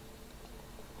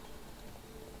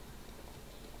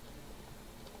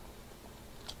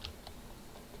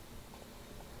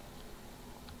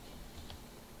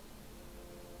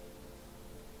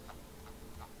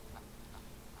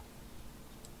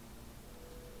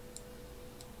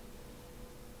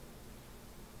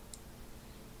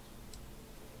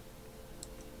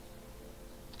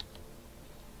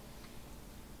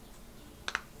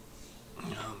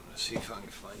 See if I can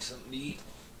find something to eat.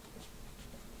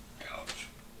 Ouch.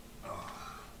 Oh.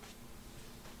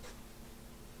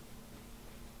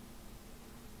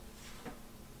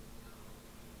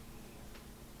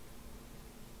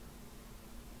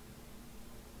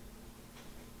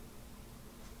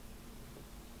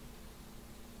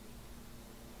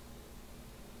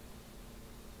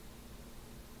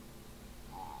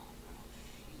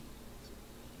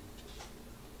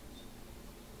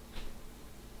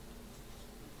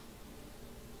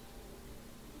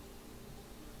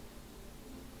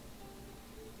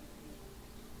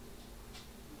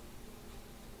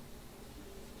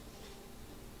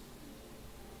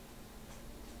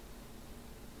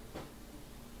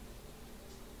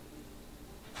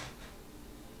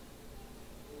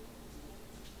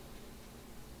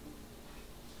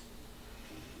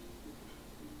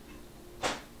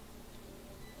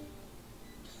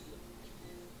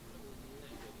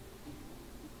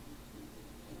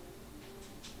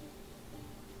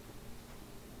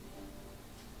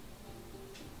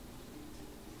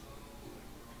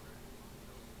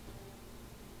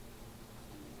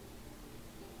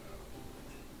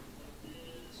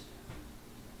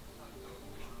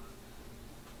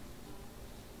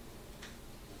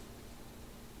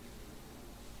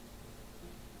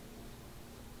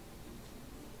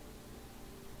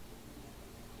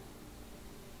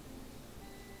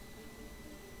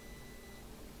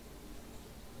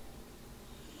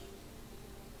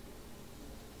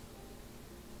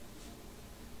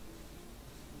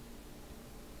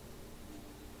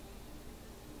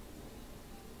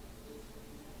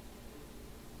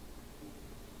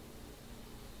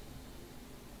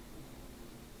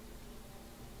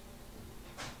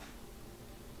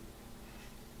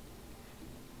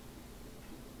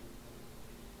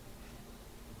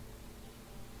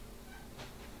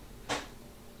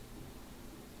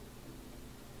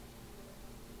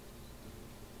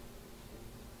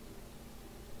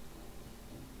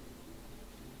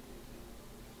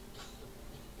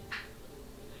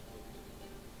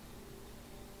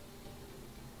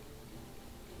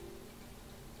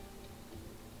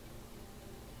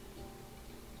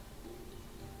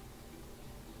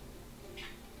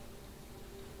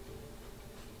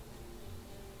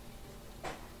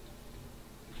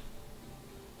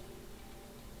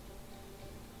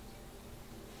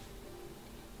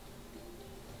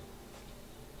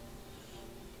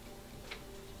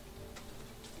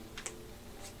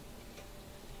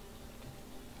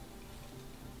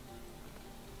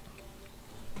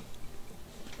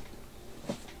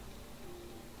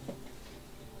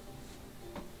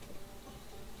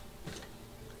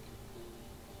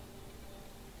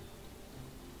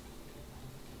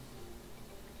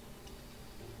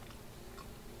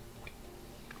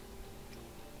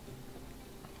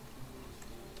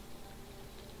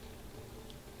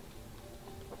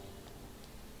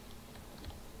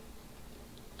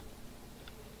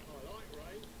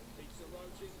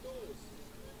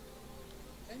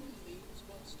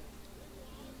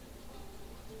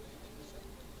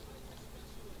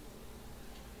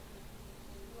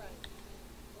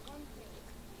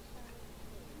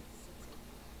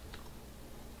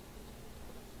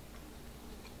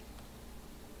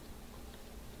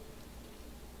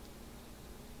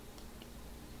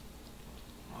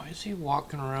 Why is he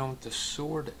walking around with the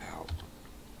sword out?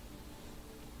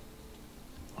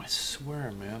 I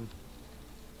swear, man.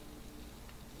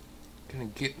 Gonna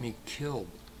get me killed.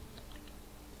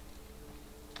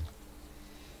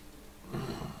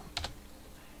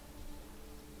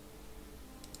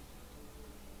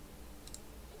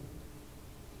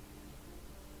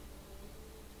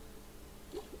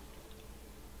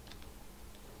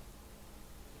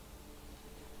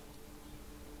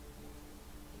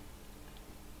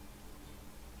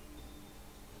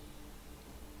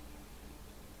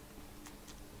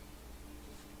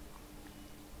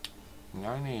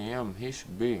 "9 a.m. He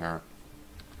should be here.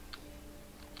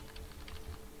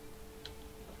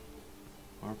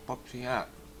 Where the fuck's he at?"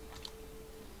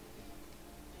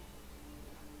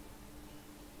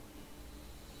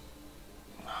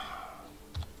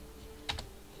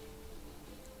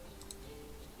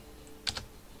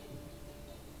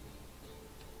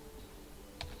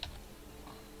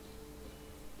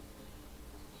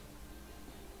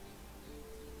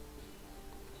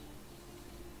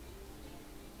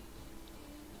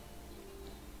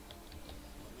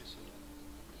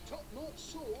 got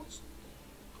swords?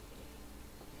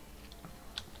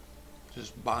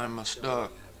 Just buy my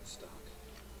stuff.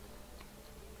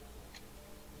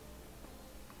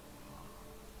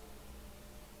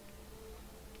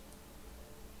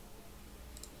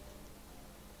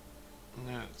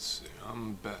 Let's see,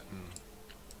 I'm betting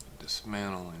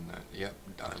dismantling that. Yep,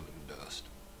 diamond dust.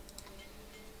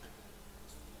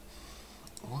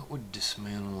 What would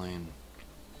dismantling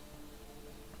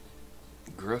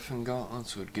Griffin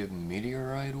gauntlets would give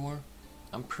meteorite ore?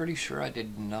 I'm pretty sure I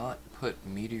did not put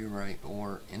meteorite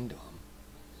ore into them.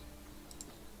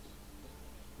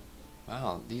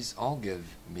 Wow, these all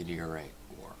give meteorite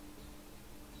ore.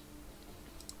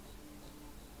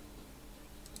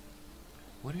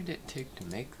 What did it take to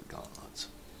make the gauntlets?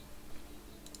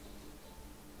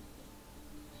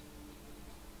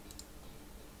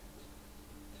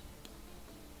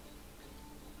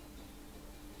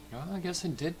 Well, I guess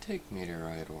it did take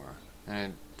meteorite ore.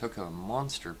 And it took a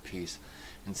monster piece.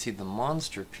 And see, the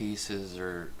monster pieces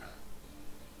are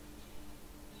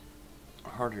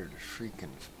harder to freaking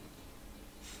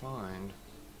find.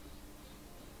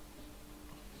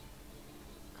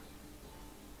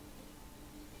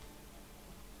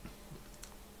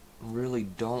 Really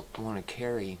don't want to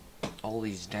carry all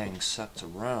these dang sets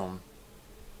around.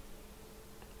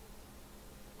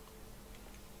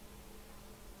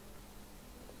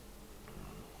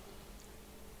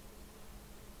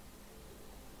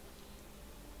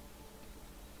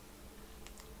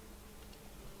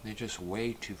 They just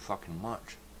weigh too fucking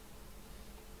much.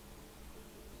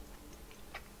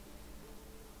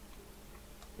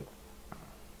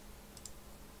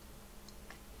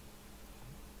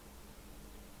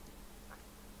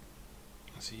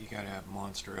 So you gotta have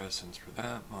monster essence for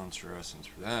that, monster essence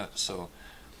for that. So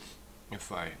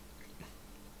if I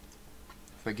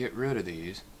get rid of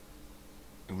these,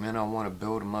 and then I want to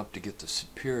build them up to get the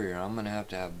superior, I'm gonna have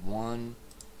to have 1,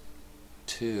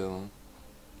 2,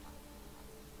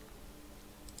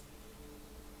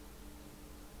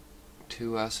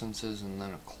 2 essences and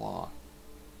then a claw.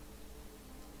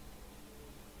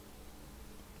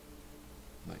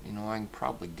 But you know, I can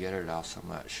probably get it off some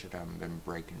of that shit I haven't been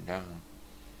breaking down.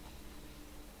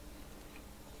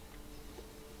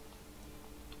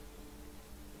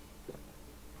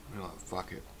 You know what,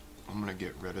 fuck it. I'm gonna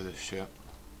get rid of this shit.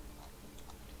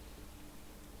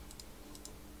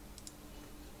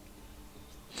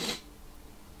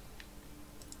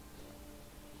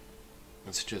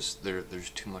 It's just, there's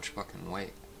too much fucking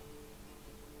weight.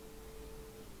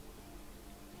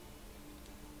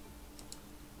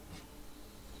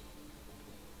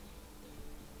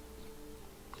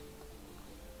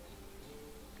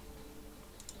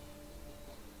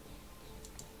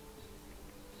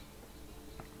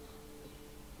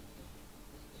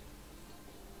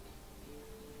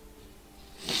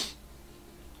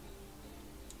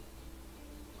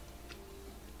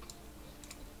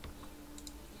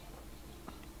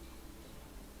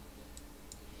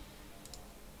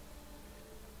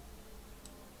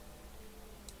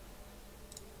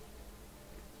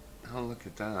 Oh, look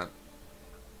at that.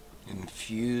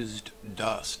 Infused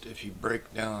dust. If you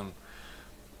break down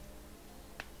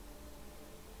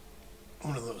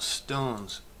one of those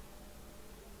stones,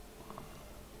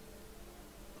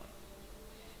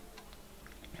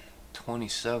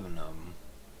 $27 of them.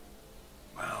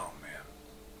 Wow, man.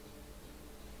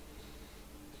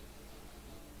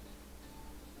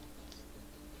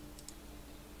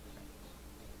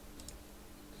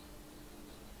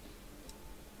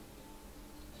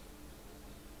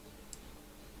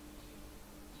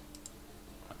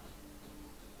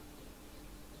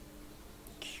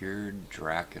 Cured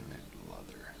draconid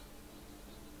leather.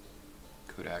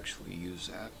 Could actually use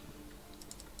that.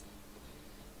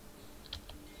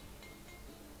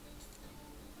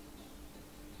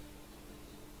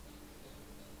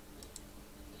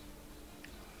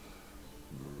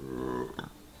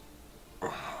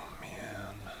 Oh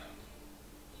man.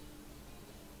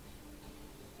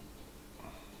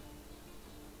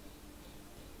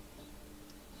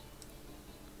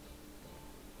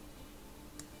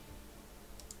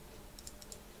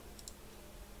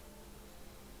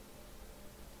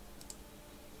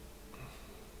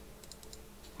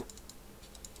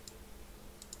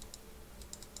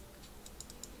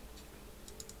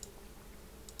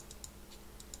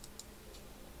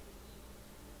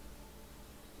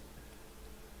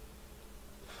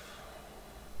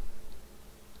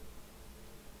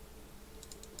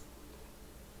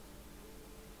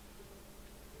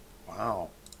 Wow.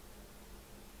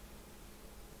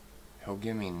 He'll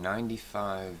give me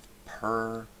 95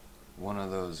 per one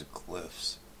of those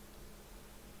glyphs.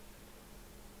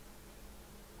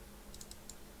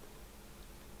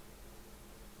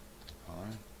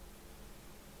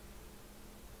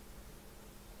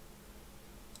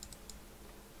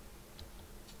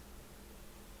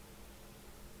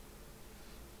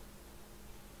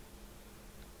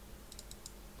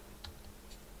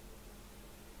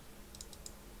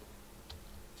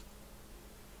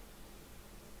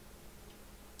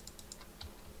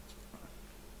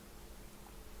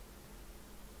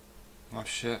 Oh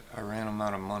shit, I ran him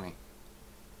out of money.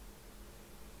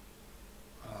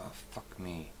 Oh, fuck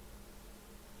me.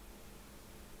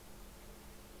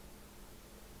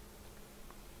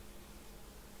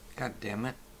 God damn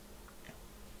it.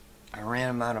 I ran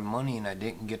him out of money and I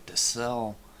didn't get to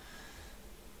sell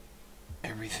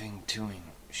everything to him.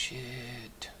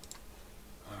 Shit.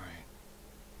 Alright.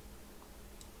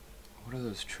 What do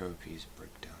those trophies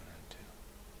break down into?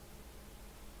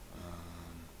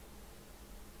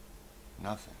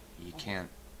 Nothing. You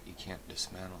can't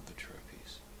dismantle the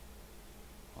trophies.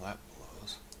 Well, that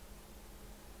blows.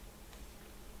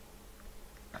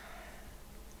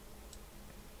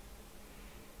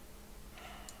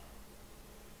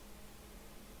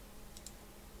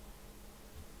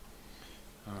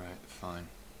 Alright, fine.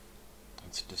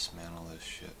 Let's dismantle this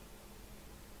shit.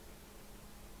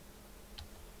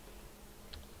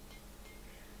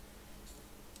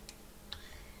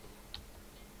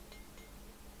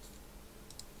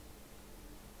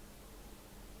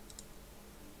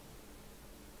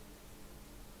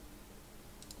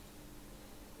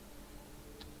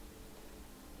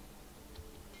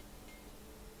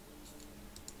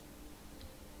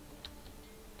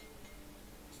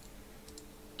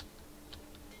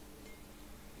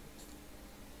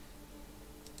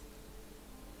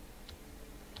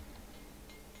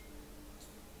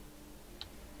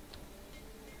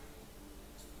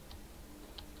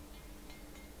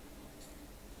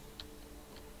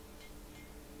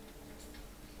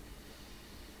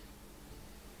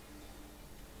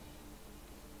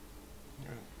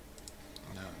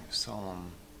 Sell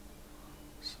them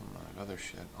some of that other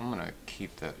shit. I'm gonna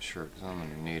keep that shirt because I'm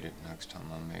gonna need it next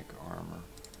time I make armor.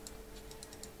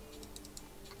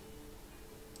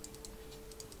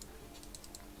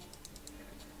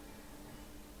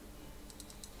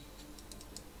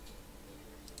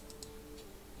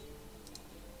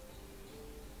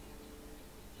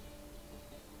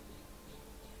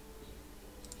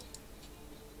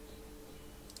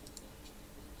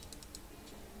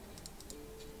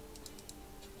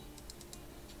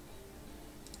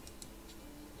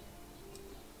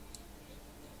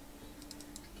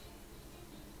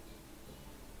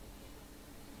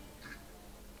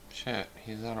 Shit,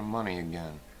 he's out of money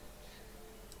again.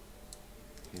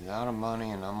 He's out of money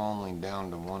and I'm only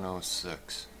down to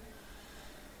 106.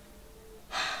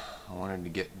 I wanted to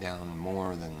get down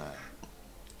more than that.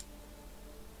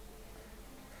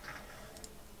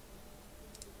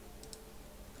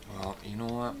 Well, you know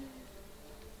what?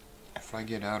 If I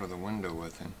get out of the window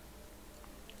with him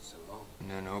and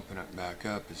then open it back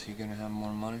up, is he gonna have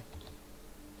more money?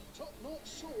 Top-notch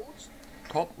swords.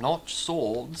 Top-notch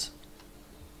swords?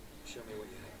 Show me what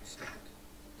you have in stock.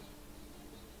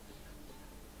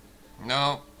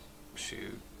 No.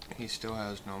 Shoot. He still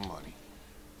has no money.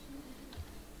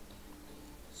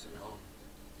 So no.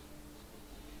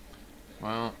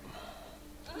 Well.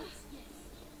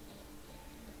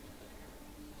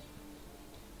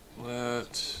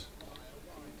 Let's...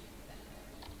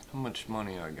 How much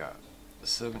money I got?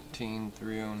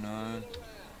 17,309.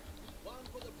 One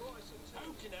for the prices.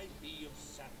 How can I be of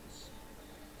service?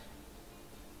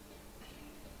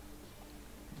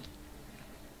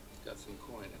 Got some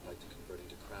coin I'd like to convert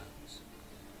into crowns.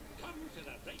 Come to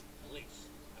the right place.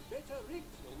 A better rate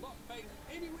you'll not find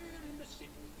anywhere in the city.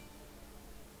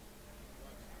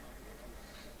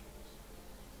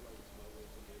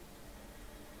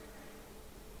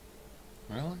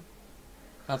 Really?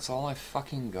 That's all I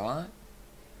fucking got?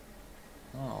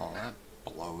 Oh, that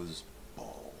blows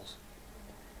balls.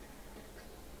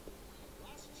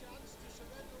 Last chance to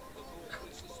surrender or not.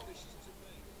 It's suspicious to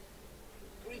me.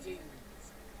 Greetings.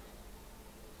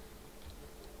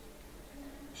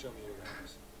 Show me your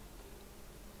rings.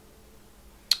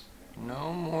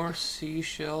 No more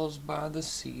seashells by the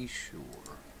seashore.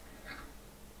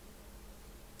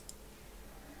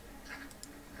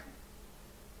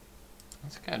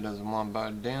 This guy doesn't want to buy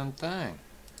a damn thing.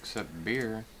 Except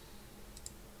beer.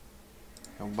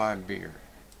 He'll buy beer.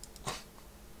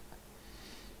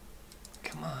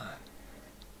 Come on.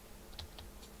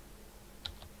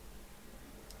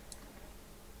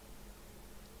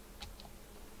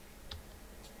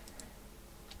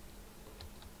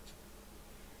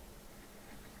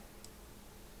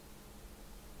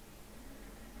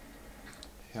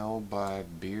 He'll buy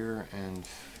beer and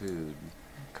food.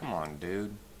 Come on,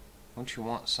 dude. Don't you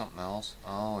want something else?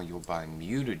 Oh, you'll buy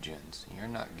mutagens. You're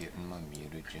not getting my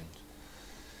mutagens.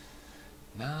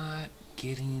 Not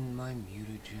getting my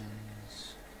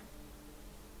mutagens.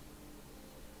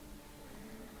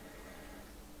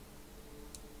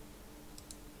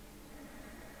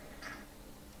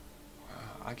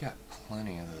 Wow, I got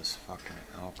plenty of this fucking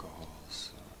alcohol,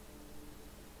 so...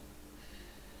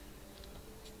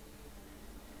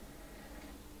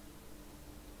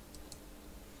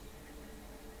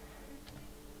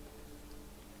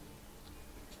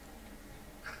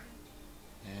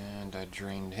 that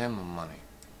drained him of money.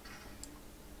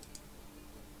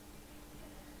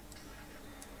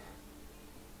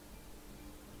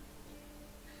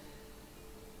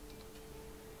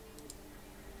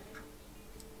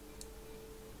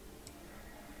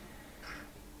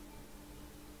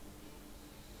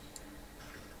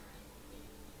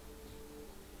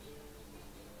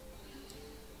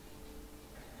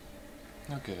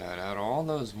 Look at that. Out of all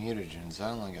those mutagens, I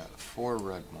only got 4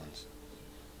 red ones.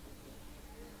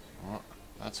 Well,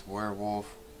 that's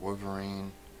werewolf,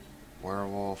 wolverine,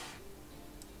 werewolf.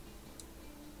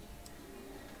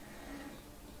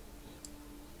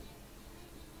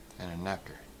 And a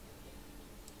necker.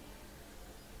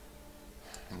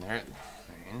 And there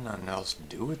ain't nothing else to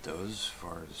do with those as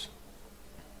far as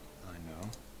I know.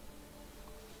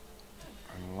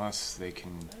 Unless they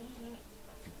can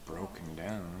be broken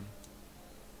down.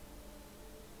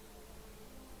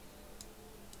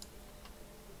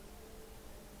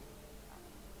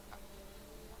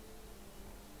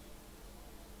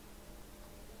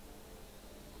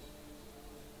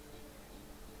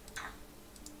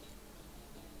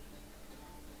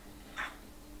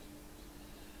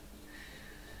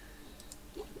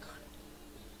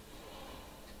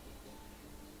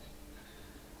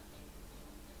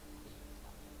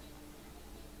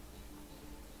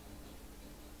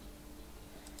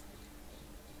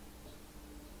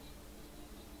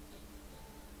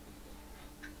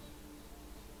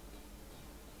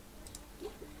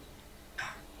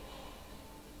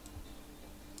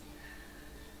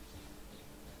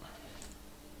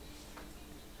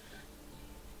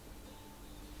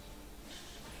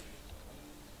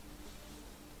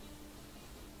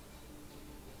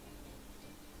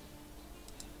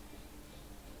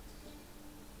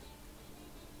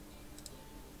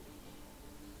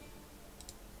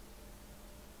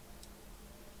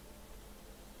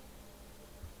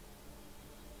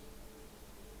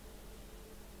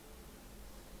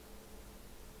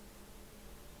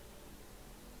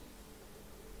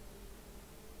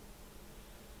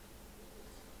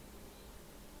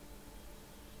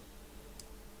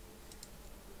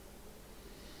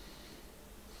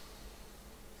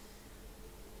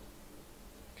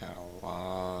 Got a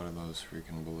lot of those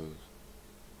freaking blues.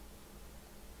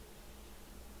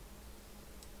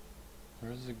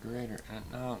 Where's the grader?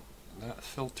 No, that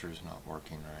filter's not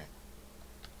working right.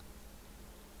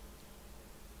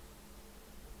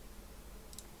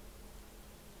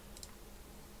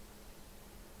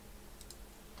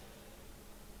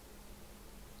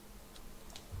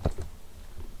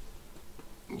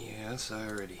 Yes, I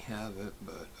already have it,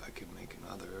 but I could make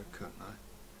another, couldn't I?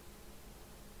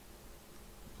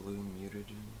 Blue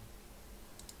mutagen.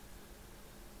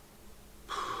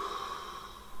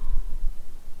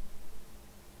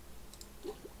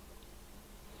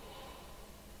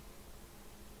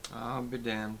 I'll be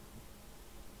damned.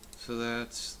 So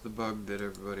that's the bug that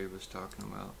everybody was talking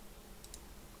about.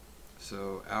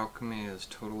 So alchemy is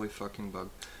totally fucking bugged.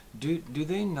 Do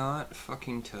they not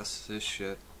fucking test this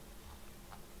shit?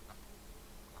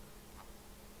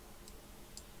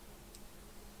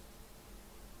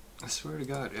 I swear to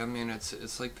God, I mean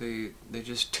it's like they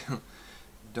just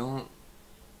don't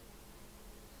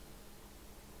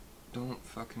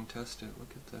fucking test it.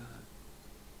 Look at that.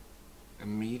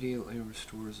 Immediately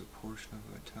restores a portion of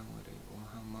vitality. Well,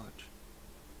 how much?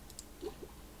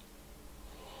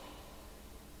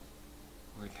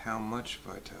 Like how much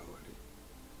vitality?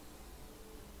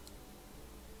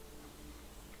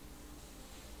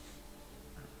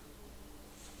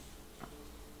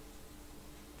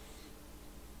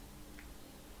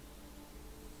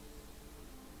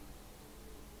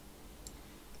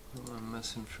 What am I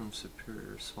missing from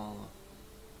Superior Swallow?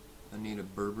 I need a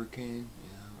Berber cane?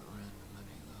 Yeah, I haven't ran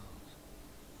many of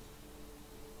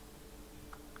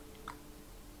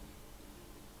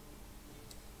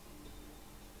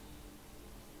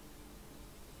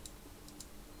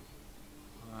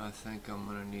those. I think I'm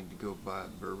gonna need to go buy a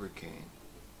Berber cane.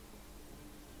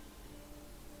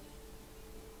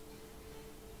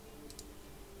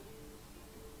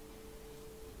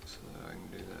 So that I can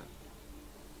do that.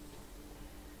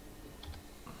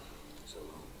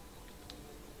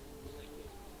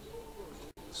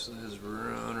 So let's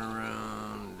run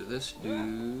around to this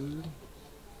dude.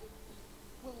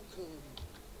 Welcome,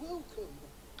 welcome.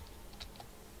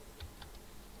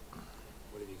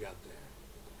 What have you got there?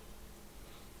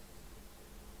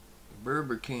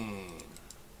 Berber cane.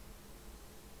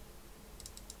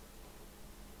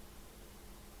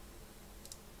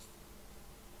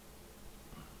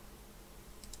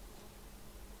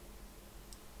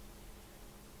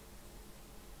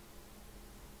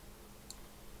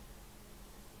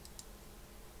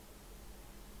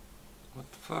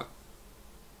 fuck?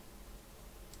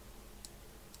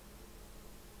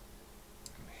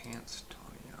 Enhanced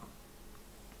Tonyo.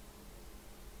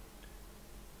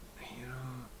 You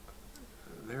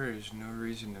know, there is no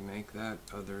reason to make that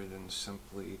other than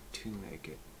simply to make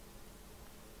it.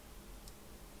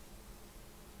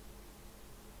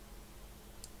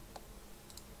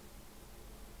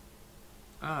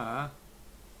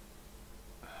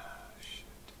 Shit.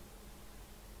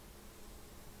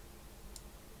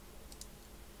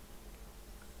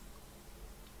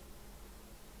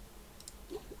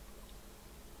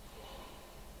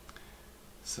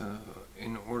 So,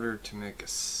 in order to make a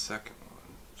second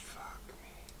one, fuck me.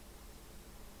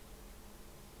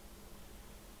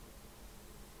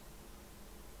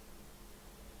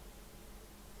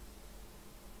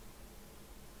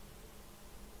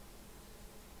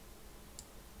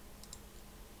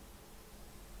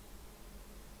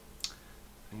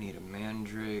 I need a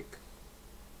mandrake.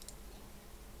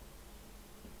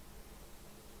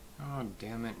 Oh,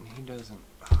 damn it, and he doesn't.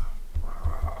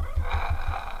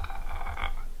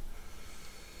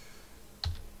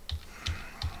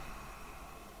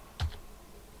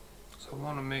 I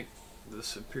want to make the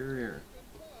superior.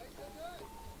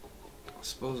 I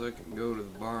suppose I can go to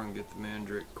the bar and get the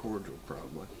mandrake cordial,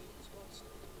 probably.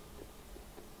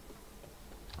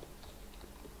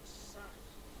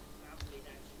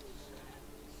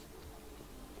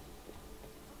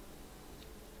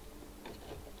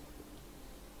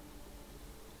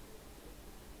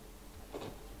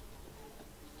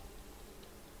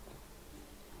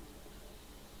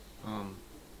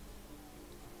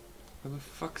 Where the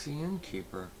fuck's the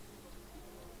innkeeper?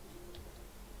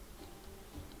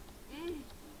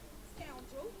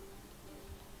 Scoundrel.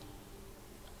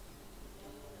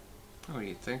 Oh,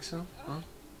 you think so? Huh?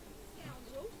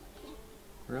 Scoundrel.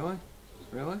 Really?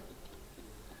 Really?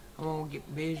 I won't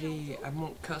get busy. I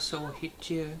won't cuss or hit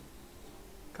you.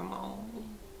 Come on.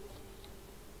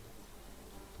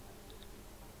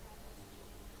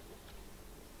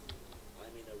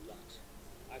 I'm in a rut.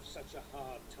 I've such a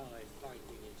hard time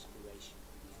finding inspiration.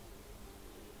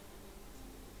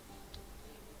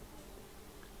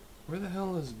 Where the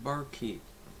hell is barkeep?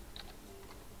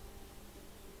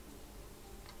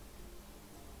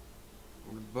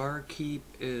 The barkeep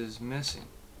is missing.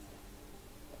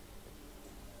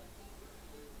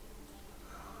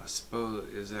 I suppose,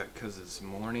 is that because it's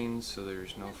morning, so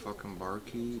there's no fucking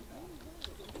barkeep?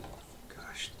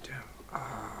 Gosh damn.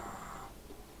 Ah.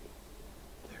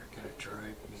 They're gonna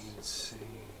drive me insane.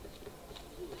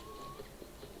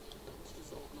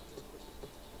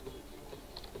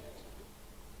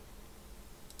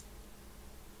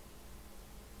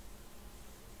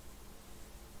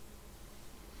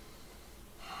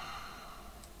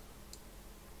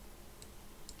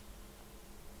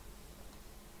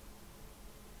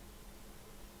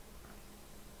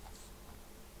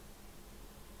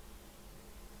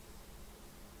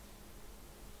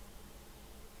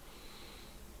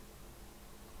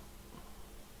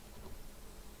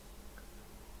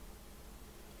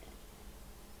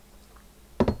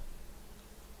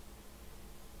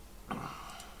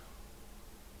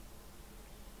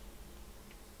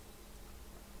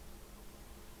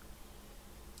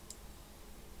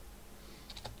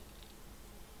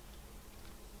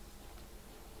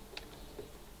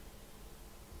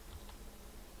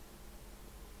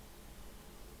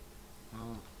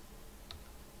 Oh.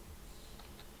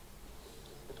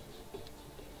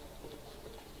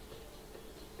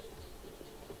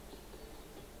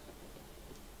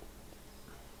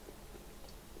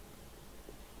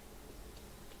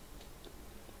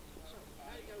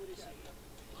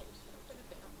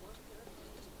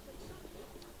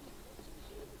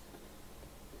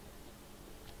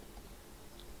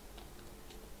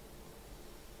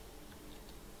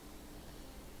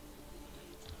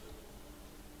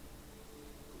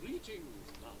 Greetings,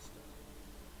 Master.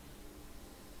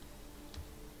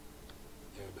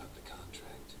 Hear about the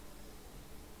contract?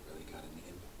 Really got an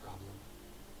imp problem?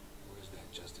 Or is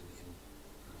that just an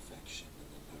imperfection in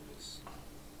the notice?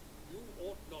 You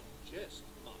ought not jest,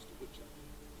 Master Witcher.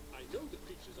 I know the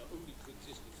creatures are only to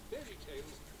exist as fairy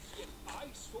tales, yet I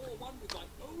saw one with my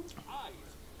own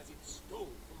eyes as it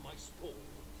stole from my spawn.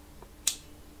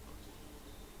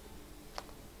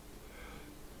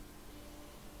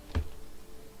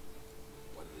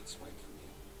 What did it swipe from you?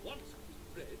 Once it was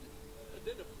bread,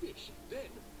 then a fish,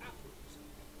 then apples.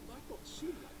 Might not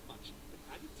seem like much, but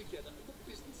added together, the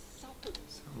business suffered.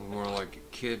 Sounds more like a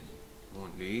kid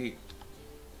wanting to eat.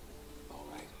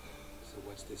 Alright, so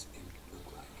what's this imp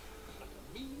look like? Like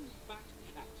a mean, fat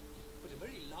cat, but a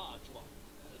very large one.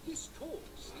 This tall,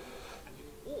 see, and it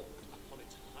walked upon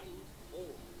its hind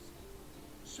paws.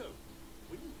 So,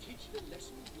 when you teach the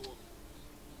lesson, you're...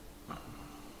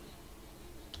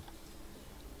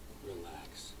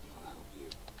 Relax, I'll help you.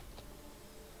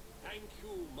 Thank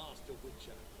you, Master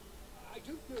Witcher. I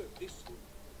don't know if this will...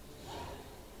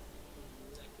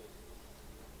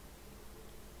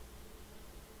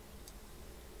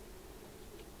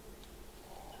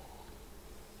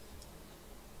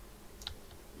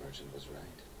 Merchant was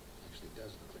right. Actually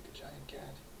does look like a giant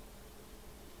cat.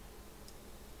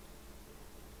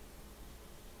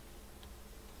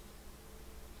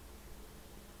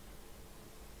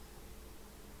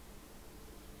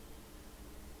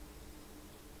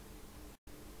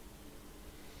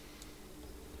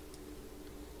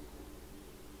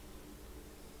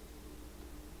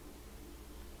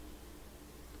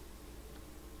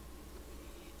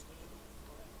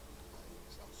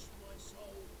 Trust my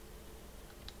soul.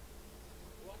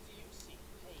 What do you see,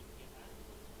 pain giver?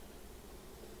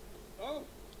 Oh!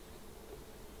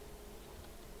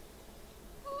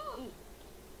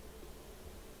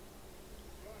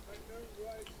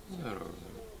 Get over there.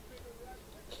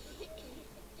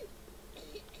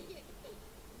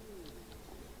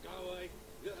 Go away.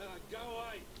 Go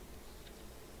away.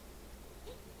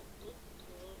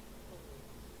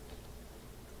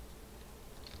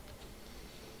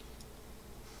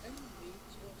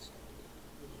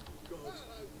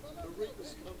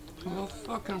 Well,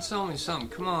 fucking sell me something.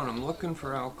 Come on, I'm looking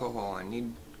for alcohol. I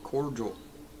need cordial.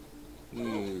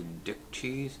 You dick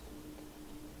cheese.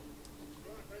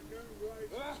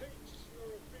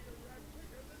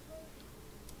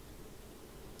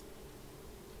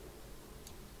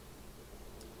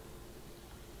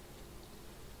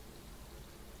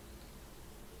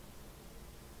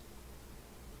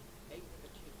 Aim for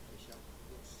the kingfisher.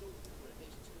 Your sword for at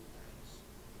least 2 hands.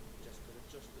 Just to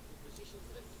adjust the position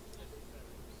for the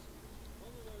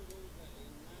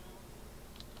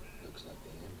Looks like the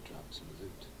imp dropped some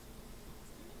loot.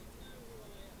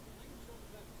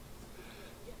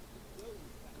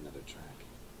 Another track.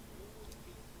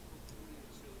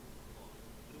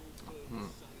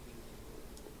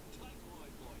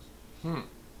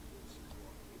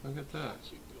 Look at that.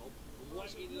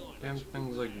 Damn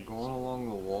thing's like going along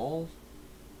the walls.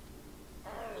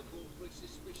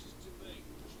 suspicious to me.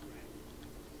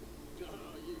 Oh,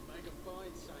 you make a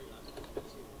fine sailor.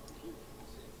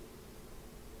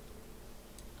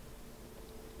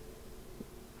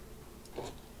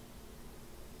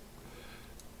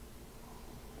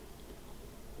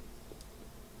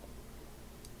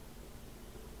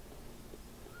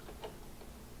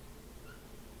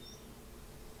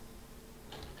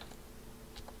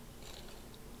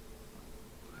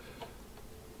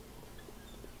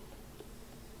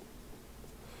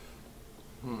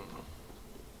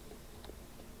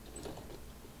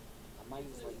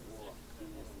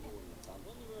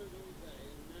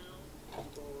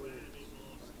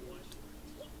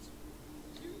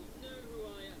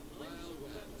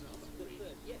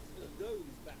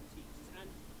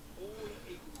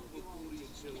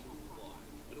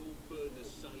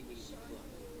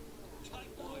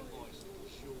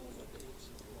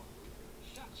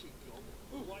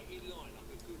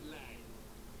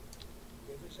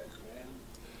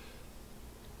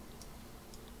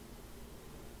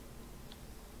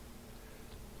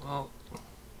 Well,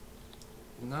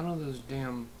 none of those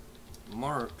damn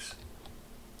marks.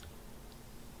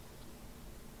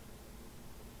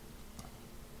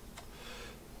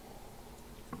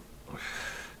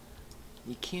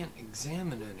 You can't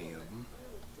examine any of them.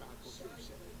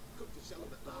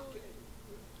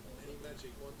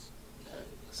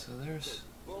 So there's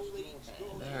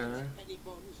there.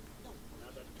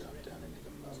 Drop down into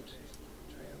the moat.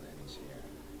 Trail ends here.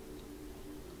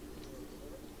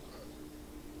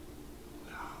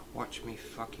 Watch me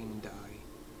fucking die.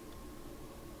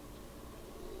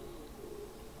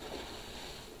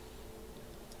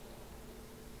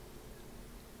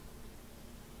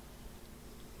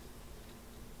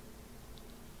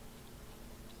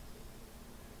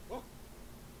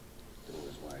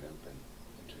 Door's wide open.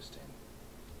 Interesting.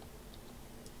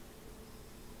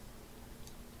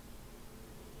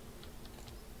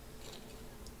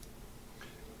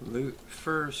 Loot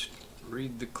first,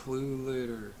 read the clue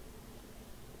later.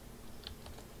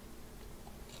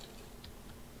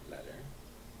 Letter.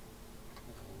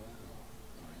 Oh wow.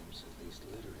 Rhymes at least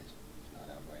literate, if not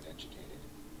outright educated.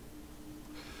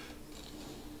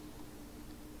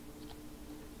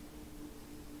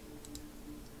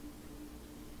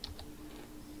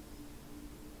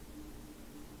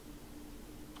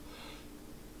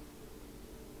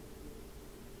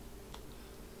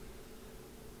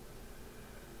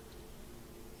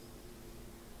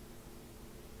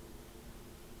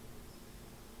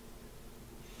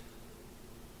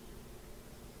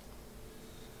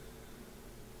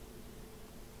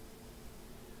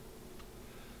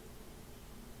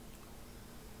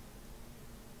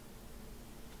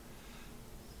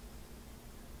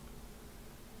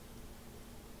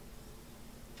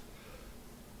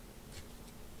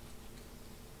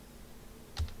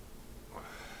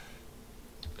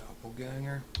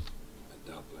 doppelganger? A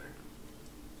Doppler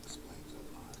explains a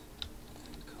lot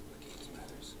and complicates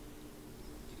matters.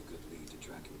 Need a good lead to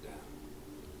track him down.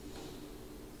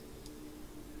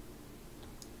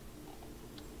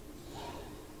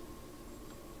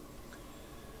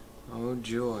 Oh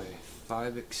joy,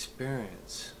 5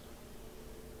 experience.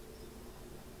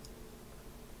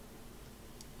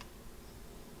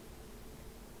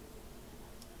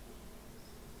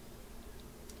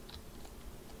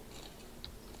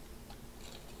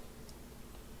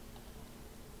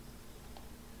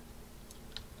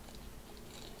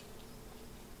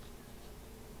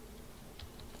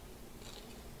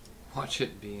 Watch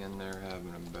it be in there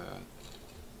having a bath.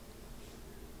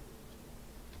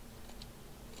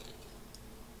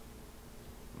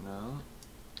 No? A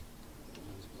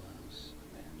woman's blouse,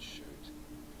 a man's shirt,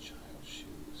 a child's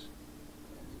shoes.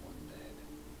 Only one bed.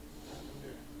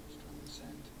 Lavender, strong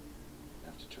scent.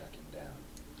 Have to track him down.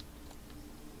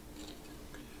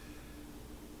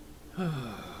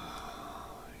 Yeah.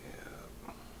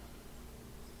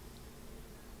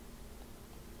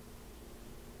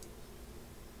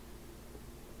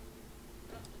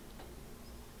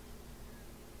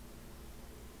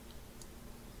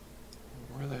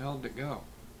 Where the hell did it go?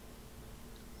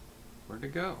 Where'd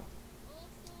it go?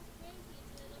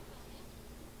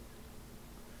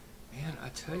 Man, I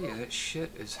tell you, that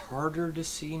shit is harder to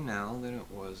see now than it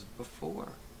was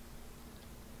before.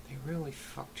 They really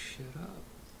fucked shit up.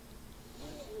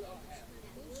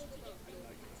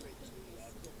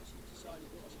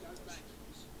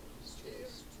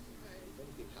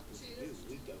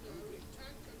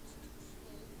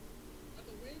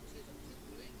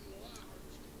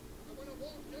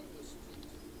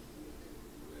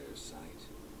 Rare sight.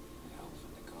 An elf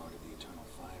and the guard of the eternal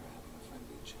fire having a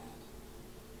friendly chat.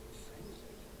 Friendly?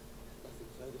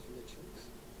 Nothing further from the truth.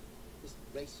 This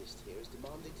racist here is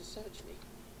demanding to search me.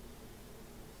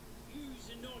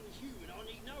 You's a non-human. I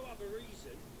need no other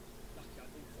reason. Lucky I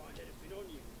didn't find anything on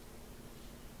you.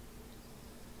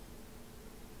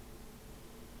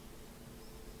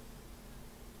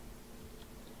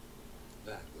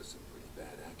 That was some pretty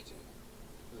bad acting.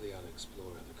 Really ought to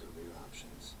explore other career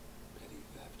options. Petty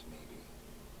theft, maybe.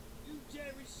 You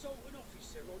dare insult an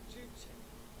officer on duty?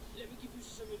 Let me give you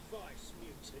some advice,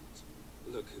 mutant.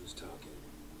 Look who's talking.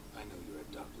 I know you're a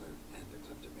Doppler and a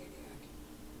kleptomaniac.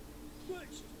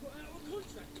 Merchant put out a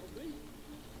contract on me.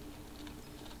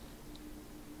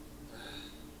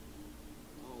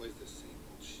 Always the same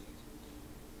old shit.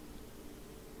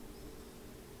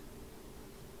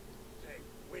 Hey,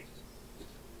 wait.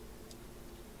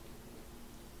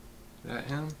 That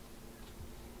him?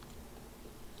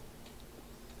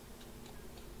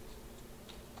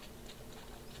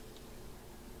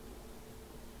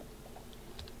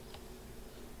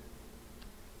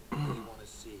 You want to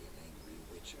see an angry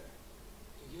witcher?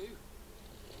 Do you?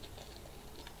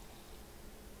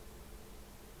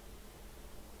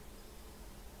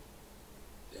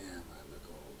 Damn, I look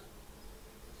old.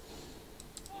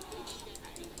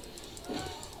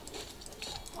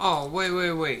 Oh,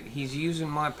 wait. He's using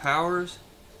my powers?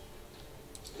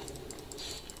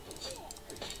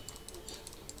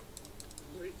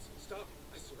 Please, stop.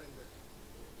 I surrender.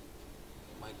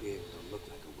 Might be able to look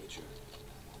like a witcher.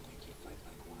 Won't make you fight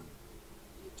like one.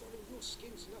 You're donning your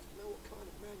skin's enough to know what kind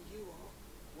of man you are,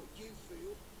 what you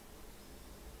feel.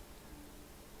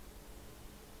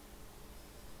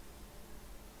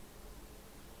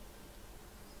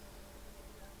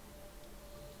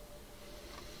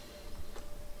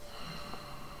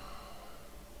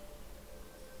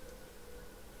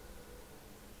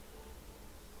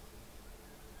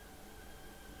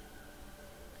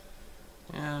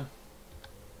 Yeah.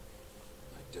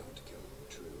 I don't kill them,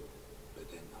 true.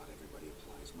 But then not everybody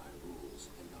applies my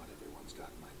rules, and not everyone's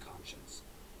got my conscience.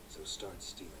 So start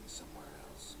stealing somewhere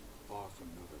else. Far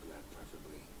from Novigrad,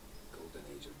 preferably. Golden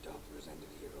age of Dopplers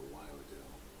ended here a while ago.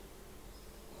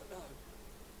 I know,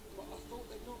 but I thought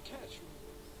they'd not catch me.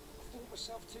 I thought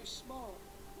myself too smart.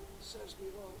 Serves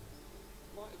me right.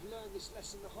 Might have learned this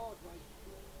lesson the hard way.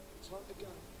 Time to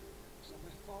go,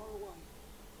 somewhere far away.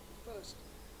 But first,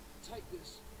 take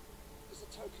this as a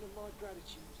token of my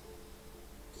gratitude.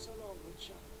 So long,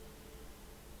 Witcher.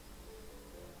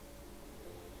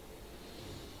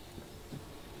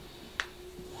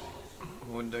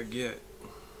 What'd I get?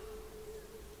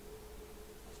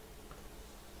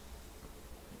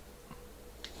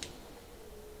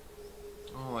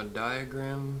 Oh, a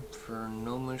diagram for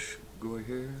Gnomish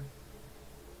Goyer.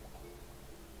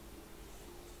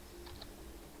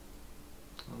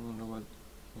 I wonder what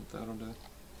that'll do.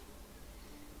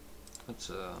 That's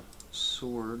a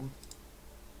sword.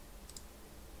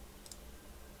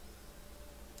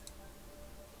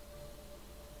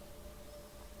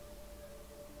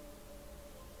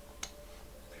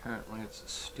 Apparently it's a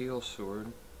steel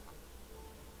sword.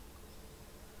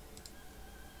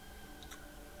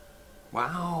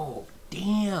 Wow,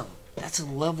 damn, that's a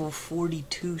level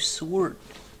 42 sword.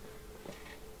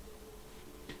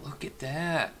 Look at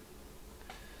that.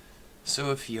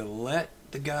 So if you let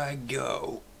the guy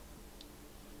go,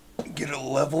 get a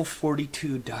level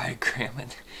 42 diagram,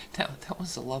 and that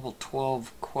was a level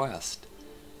 12 quest.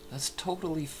 That's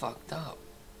totally fucked up.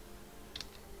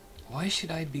 Why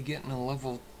should I be getting a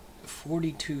level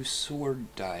 42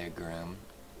 sword diagram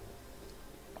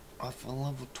off a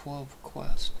level 12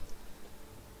 quest?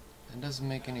 It doesn't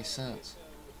make any sense.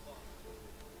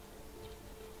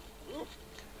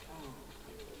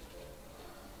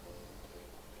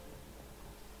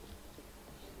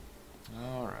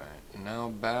 Alright, now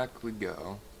back we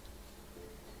go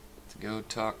to go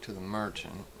talk to the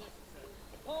merchant.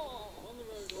 Oh.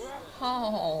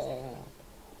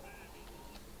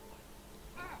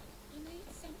 You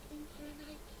need something for a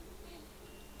night.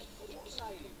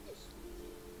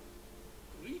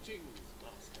 Greetings,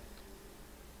 master.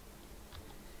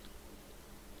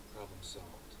 Problem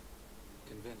solved.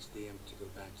 Convinced the imp to go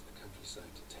back to the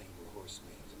countryside to tangle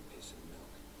horsemaids and piss and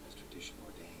milk, as tradition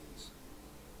ordains.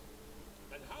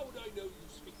 And how would I know you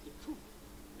speak the truth?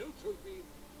 No trophy,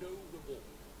 no reward.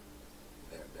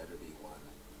 There better be one,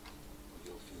 or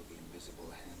you'll feel the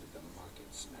invisible hand of the market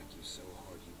smack you so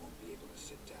hard you won't be able to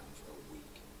sit down for a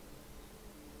week.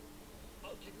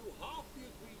 I'll give you half the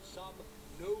agreed sum,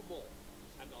 no more.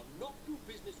 And I'll not do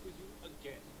business with you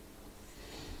again.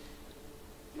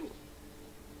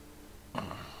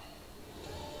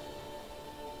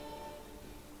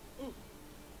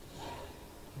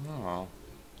 Oh.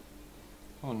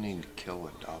 We'll need to kill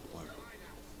a Doppler.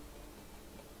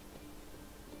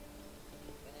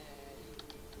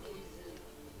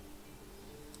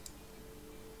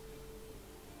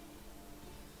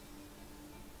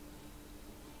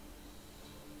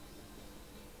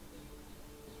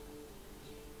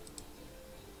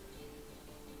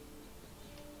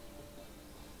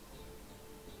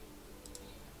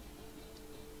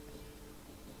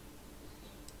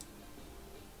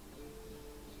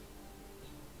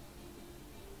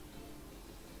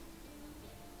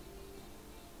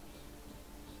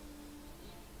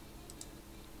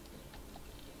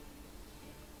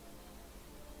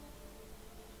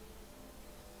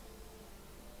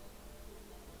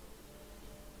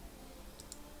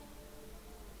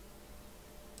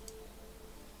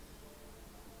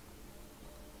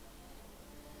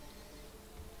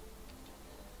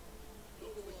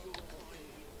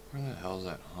 Where the hell's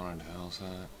that haunted house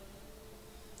at?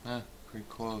 Eh, pretty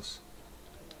close.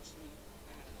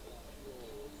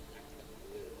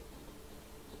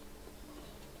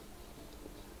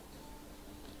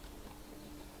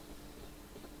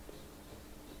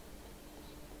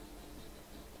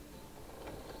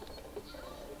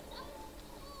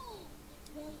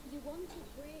 Well, you wanted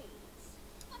braids.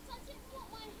 But I didn't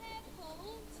want my hair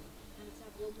pulled. Can't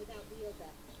have one without the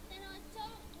other. Then I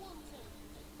don't want them.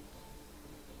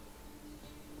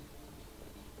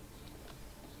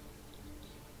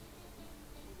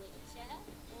 Witcher,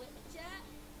 Witcher.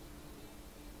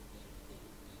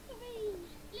 Green,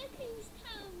 look who's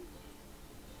come.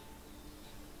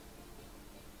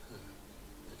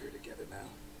 If you're together now,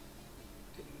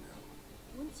 didn't know.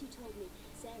 Once you told me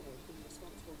Sarah had been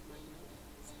responsible for my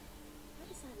nightmares, I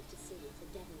decided to see if the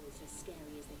devil was as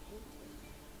scary as they painted.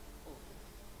 Or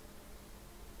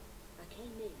I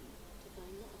came in to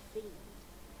find not a fiend,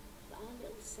 but our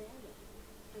little Sarah.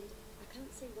 And I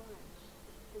can't say why,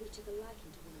 but we took a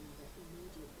liking to one another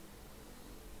immediately.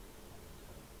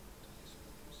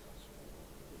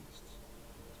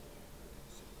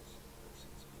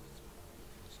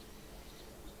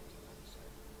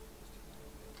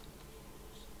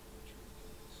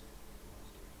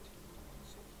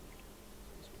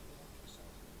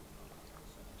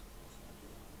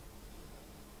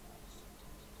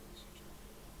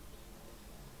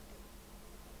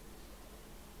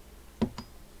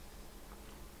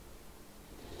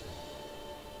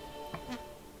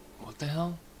 What the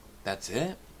hell? That's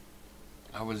it?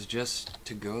 I was just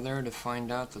to go there to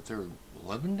find out that they're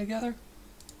living together?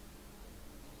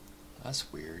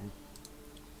 That's weird.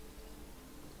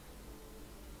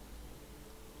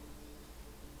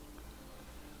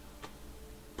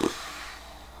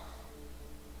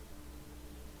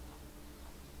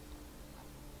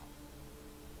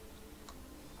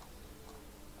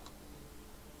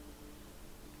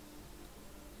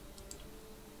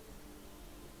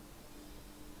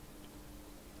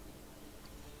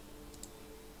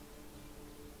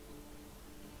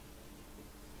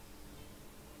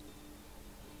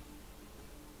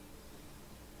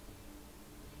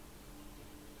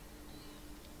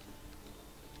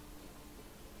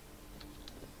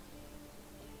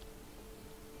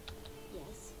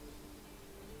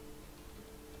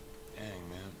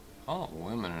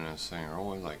 this thing are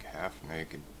always like half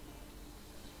naked.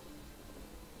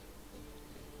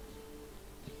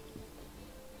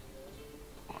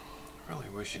 I really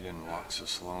wish you didn't walk so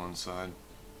slow inside.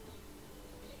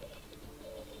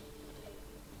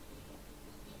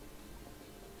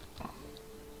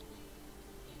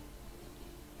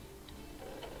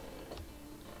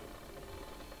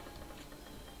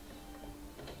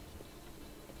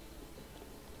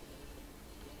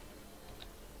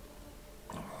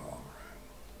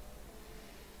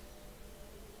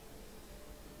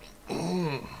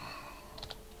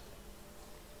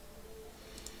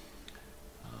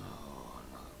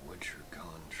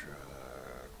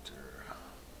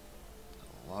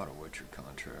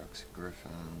 Contracts,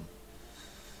 Griffin,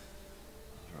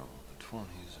 the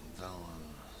 20s, and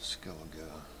Velen,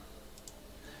 Skellige.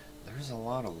 There's a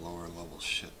lot of lower level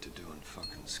shit to do in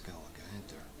fucking Skellige, ain't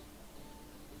there?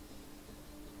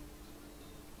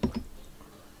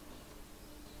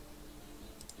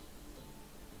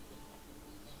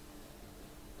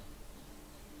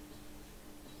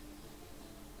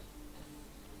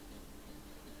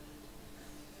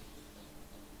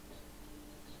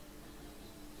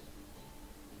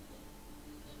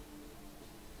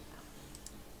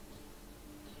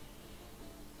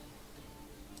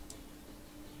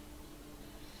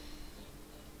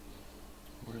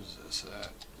 Where's this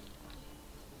at?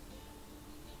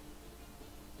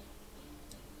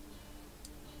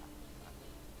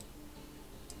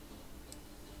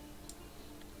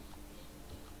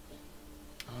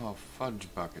 Oh, fudge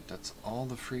bucket. That's all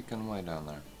the freaking way down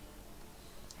there.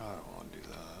 I don't want to do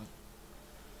that.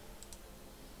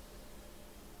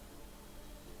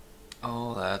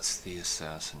 Oh, that's the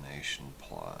assassination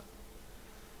plot.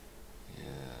 Yeah.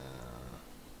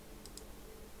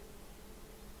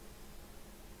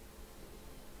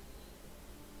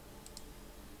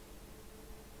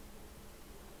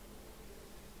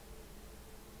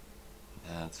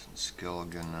 That's in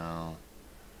Skellige now.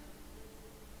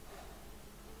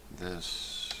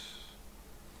 This.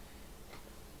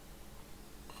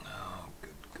 Oh,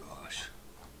 good gosh.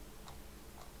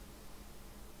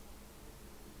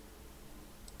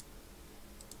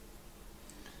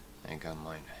 I think I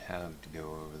might have to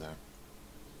go over there.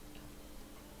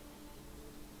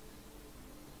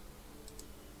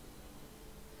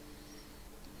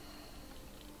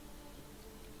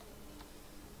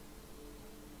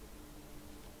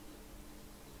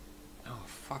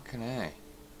 Fucking A.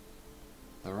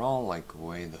 They're all like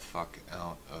way the fuck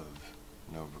out of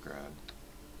Novigrad.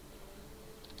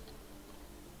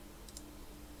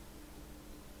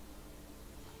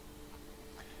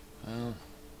 Well,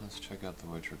 let's check out the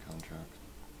Witcher contract.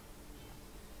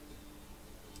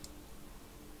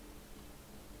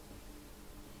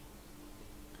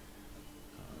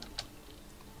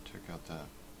 Check out that.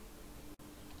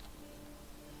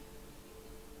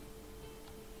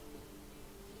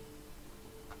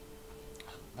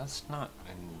 That's not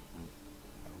in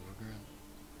Novigrad.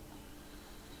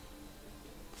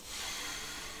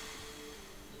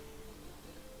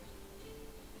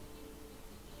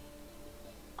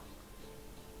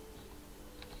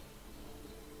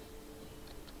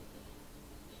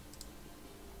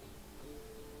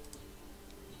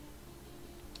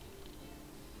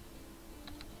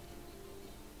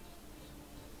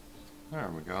 There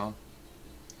we go.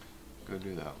 Go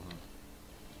do that one.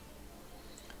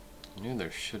 I knew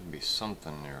there should be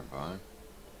something nearby.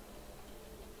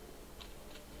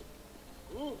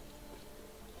 Ooh.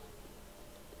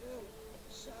 Yeah,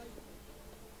 say.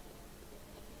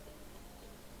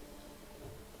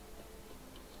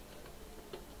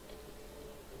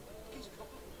 He's a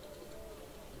couple.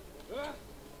 Ah.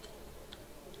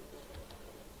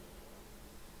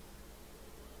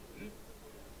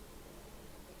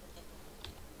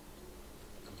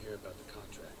 I'm here about the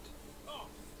contract. Oh,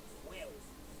 well,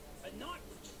 a night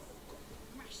patrol got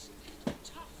massive,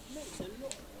 tough men, a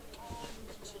lot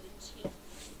armed to the teeth.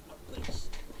 A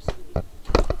beast,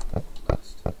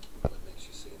 Must. What makes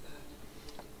you say that?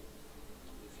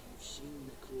 if you've seen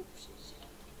the corpses.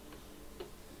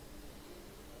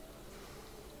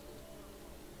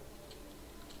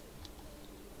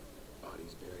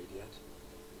 Bodies buried yet?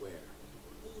 Where?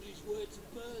 Orders were to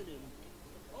burn them.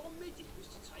 Our medic was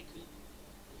to take them.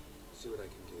 See what I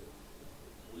can do.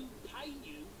 We'll pay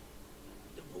you,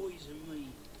 the boys and me.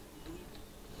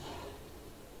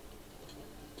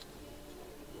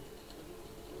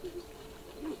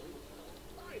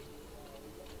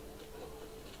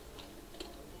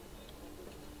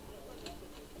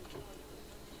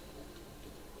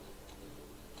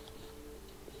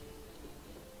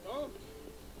 Oh.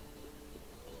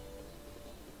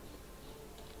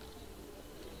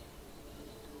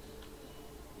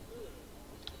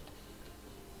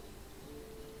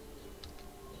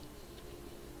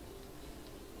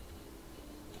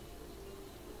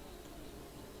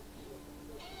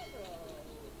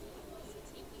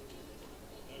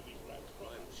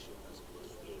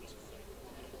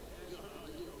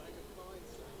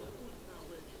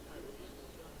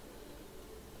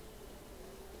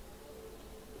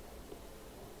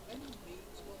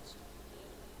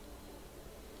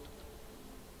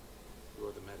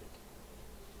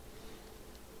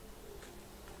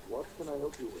 I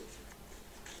help you with?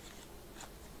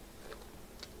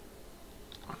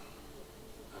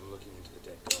 I'm looking into the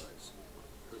dead guards.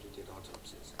 Heard you did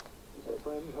autopsies. Their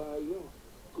friends hire you?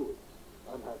 Good.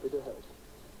 I'm happy to help.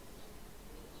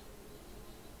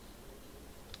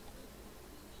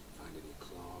 Find any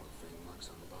claw or fang marks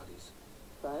on the bodies?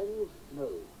 Fangs? No.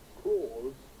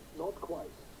 Claws? Not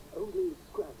quite. Only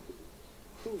scratches.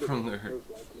 From their Most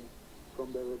likely.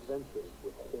 From their adventures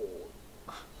with whores.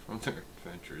 from their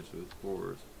adventures with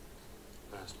whores.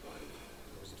 Last body.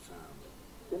 Where was it found?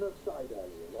 In a side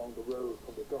alley along the road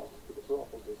from the docks to the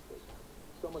brothel district.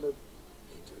 Someone had...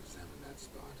 Need to examine that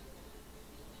spot.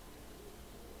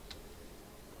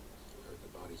 Heard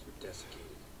the bodies were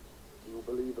desiccated. Do you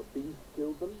believe a beast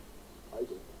killed them? I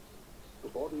don't. The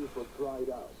bodies were dried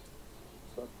out.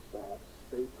 But perhaps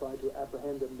they tried to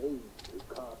apprehend a maid who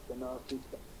cast a nasty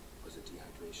spell. Was it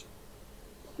dehydration?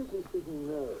 Strictly speaking,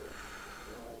 no.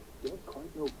 I don't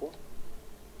quite know what.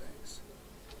 Thanks.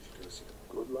 Should go see them.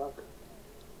 Good luck.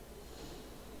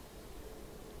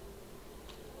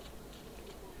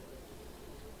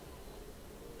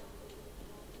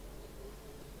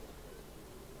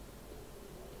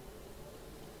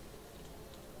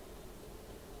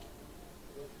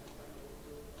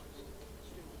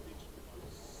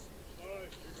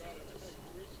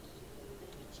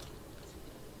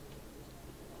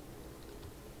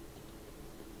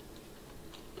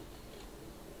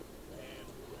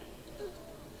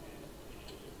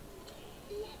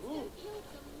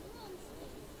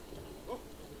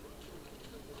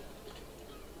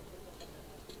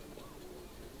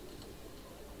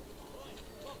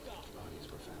 Bodies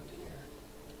were found here.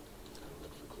 Gotta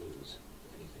look for clues.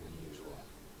 Anything unusual.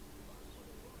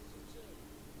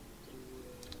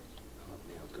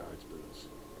 Hobnailed guards' boots.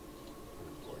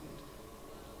 Unimportant.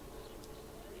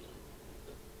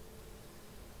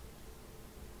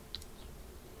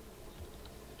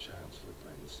 A child's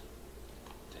footprints.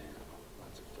 Damn,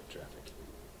 lots of foot traffic.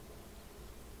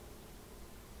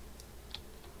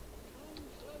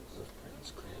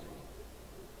 Footprints clearly.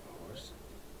 A horse?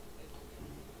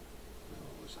 No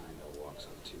horse I know walks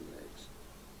on two legs.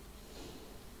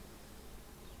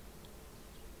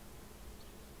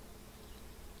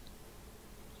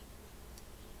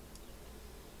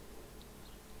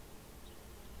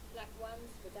 Black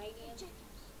ones for Damien.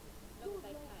 Not what they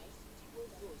pay.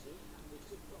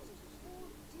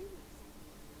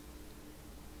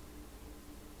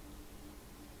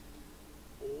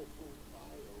 Awful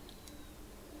vile.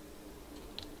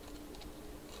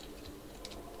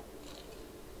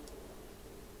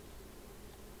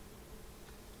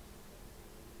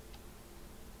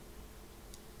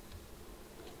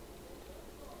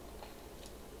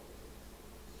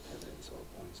 Evidence all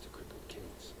points to crippled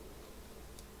Kate's.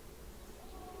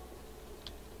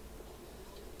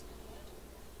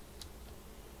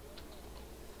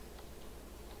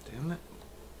 Damn it.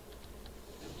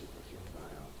 Empty perfume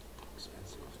vial.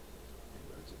 Expensive.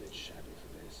 Neighborhood's a bit shabby for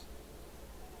this.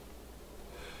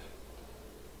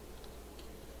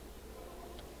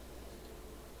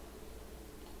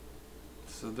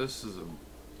 So this is a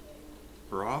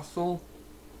brothel?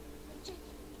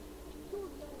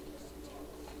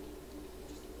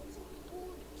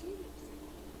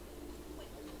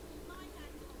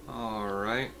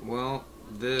 Alright, well,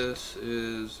 this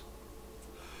is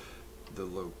the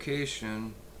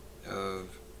location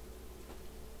of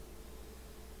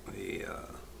a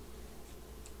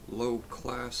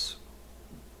low-class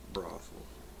brothel.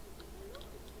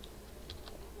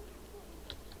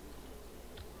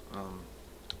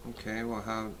 Okay, well,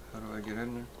 how do I get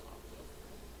in there?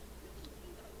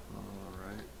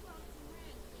 Alright.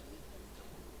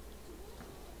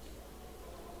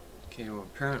 Okay, well,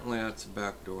 apparently that's a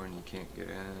back door and you can't get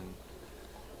in.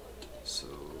 So...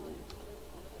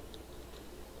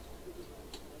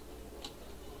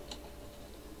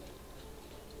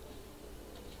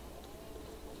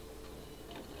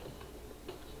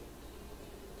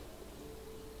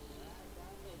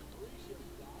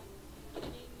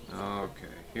 Okay,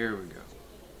 here we go.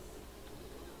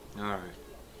 Alright,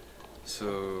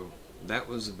 so that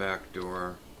was the back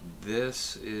door.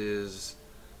 This is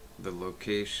the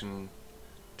location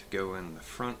to go in the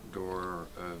front door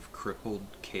of Crippled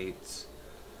Kate's,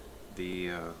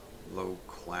 the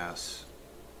low-class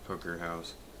hooker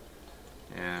house.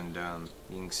 And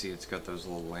you can see it's got those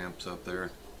little lamps up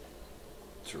there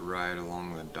to ride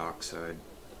along the dockside.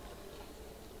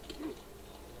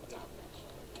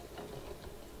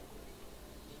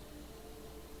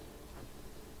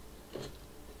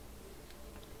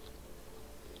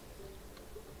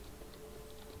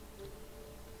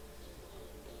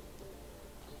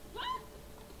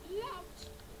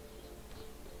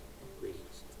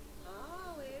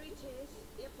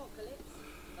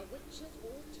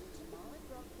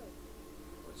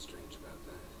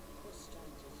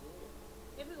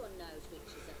 those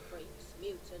witches are freaks,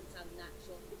 mutants,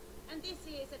 unnatural. And this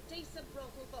here's a decent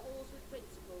brothel for halls with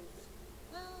principles.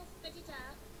 Well, spit it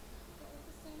out. Got all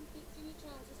the same bits in your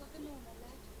trousers like a normal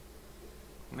lad.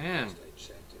 Man, Last I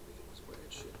checked, everything was where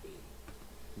it should be.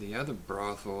 the other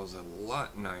brothel is a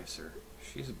lot nicer.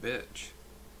 She's a bitch.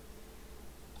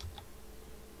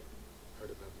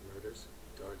 Heard about the murders?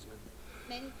 Guardsmen?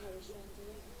 Many perish round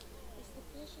here. It's the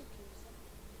pleasure kills them.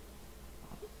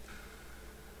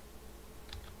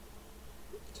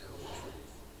 Tell the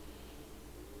truth.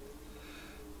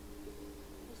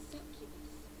 The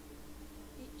succubus.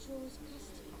 It draws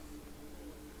customers.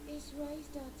 Its rays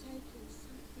are taking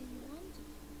something wonderful.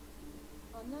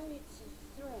 I know it's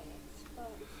a threat,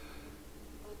 but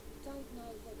I don't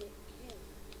know that it kills.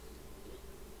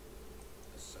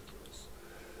 A succubus.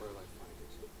 Where'll I find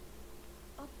it?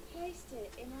 I placed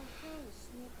it in a house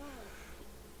nearby.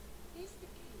 Here's the key.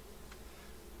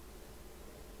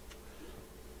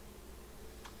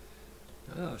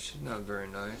 Oh, she's not very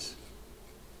nice.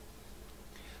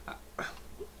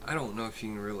 I don't know if you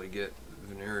can really get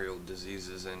venereal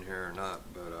diseases in here or not,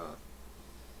 but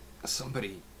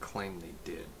somebody claimed they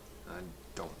did. I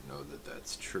don't know that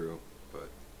that's true, but...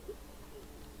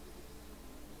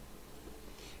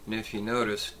 And if you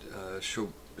noticed,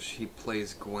 she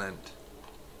plays Gwent.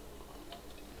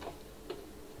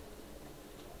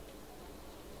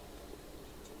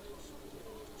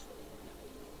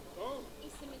 Oh,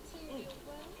 Is the material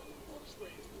well?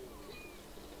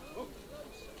 oh,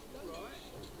 right.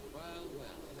 Well,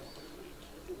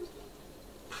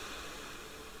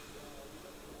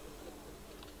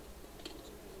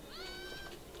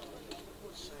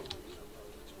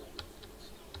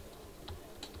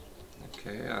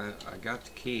 Okay, I got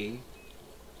the key.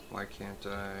 Why can't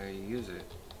I use it?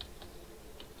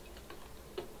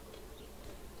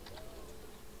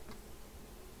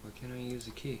 Why can't I use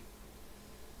the key?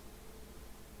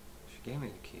 She gave me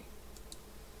the key.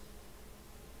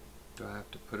 Do I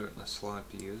have to put it in a slot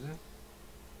to use it?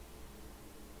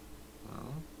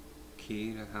 Well,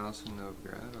 key to house in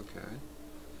Novgorod, okay.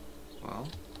 Well.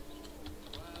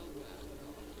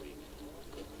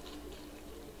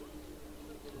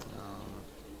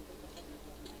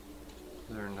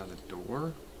 Is there another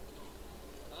door?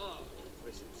 ah,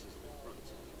 presence is the front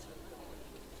of it.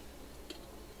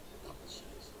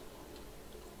 Publishers.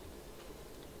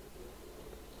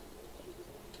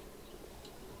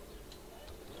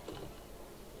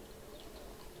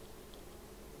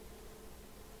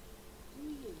 Who are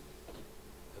you?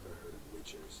 Ever heard of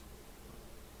witchers?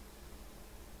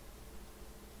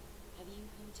 Have you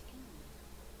come to kill me?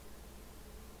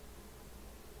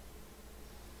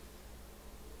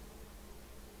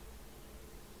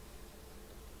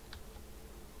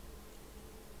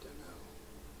 Dunno.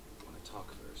 Want to talk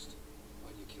first?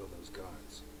 Why'd you kill those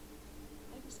guards?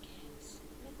 I was careless.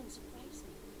 Nothing surprised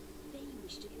me. They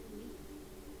wished to kill me.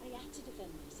 I had to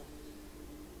defend myself.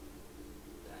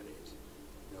 That it.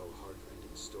 No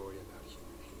heart-rending story about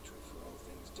human hatred for all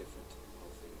things different,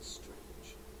 all things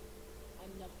strange.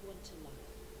 I'm not one to lie,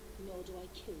 nor do I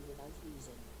kill without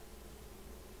reason.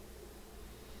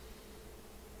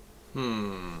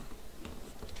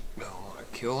 No, I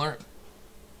kill her.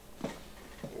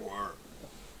 Or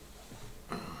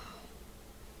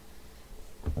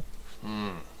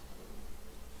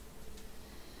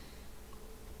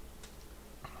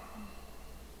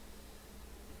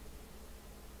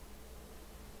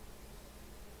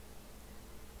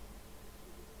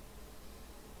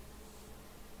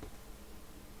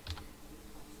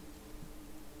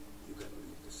You gotta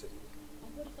leave the city.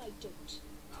 And what if I don't?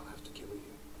 I'll have to kill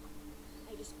you.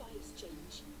 I despise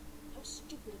change. How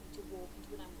stupid of me to walk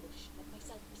into an ambush, let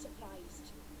myself be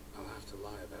surprised. I'll have to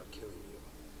lie about killing you.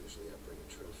 Usually I bring a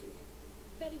trophy.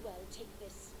 Very well, take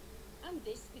this. And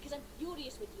this, because I'm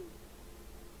furious with you.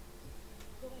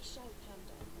 Though I shall calm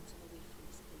down once I'm away from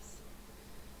this place.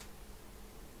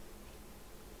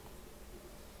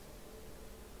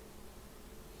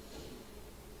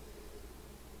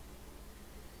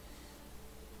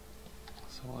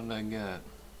 so what did I get?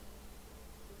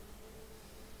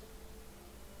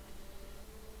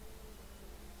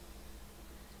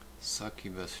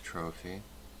 Succubus trophy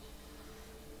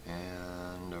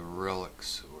and a relic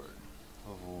sword,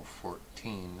 level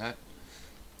 14. That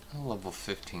a level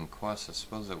 15 quest. I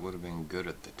suppose that would have been good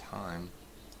at the time,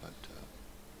 but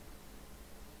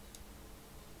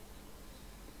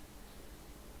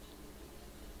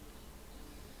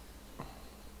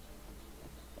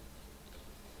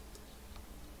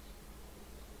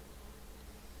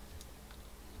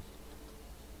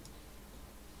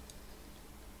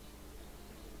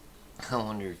I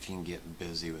wonder if you can get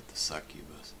busy with the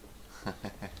succubus.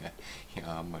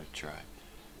 Yeah, I'm gonna try.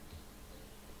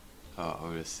 Oh,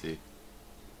 Odyssey.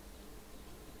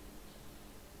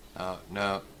 Oh,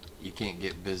 no. You can't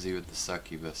get busy with the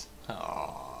succubus.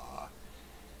 Aww.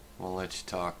 Won't let you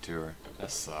talk to her.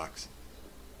 That sucks.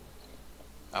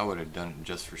 I would have done it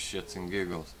just for shits and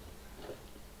giggles.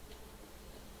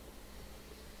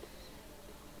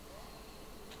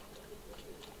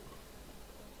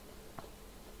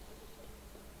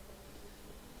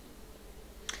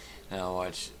 Now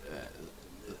watch.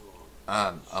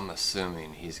 I'm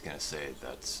assuming he's gonna say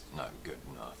that's not good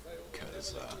enough,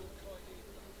 because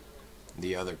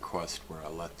the other quest where I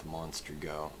let the monster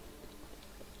go,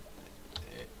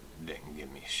 it didn't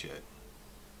give me shit.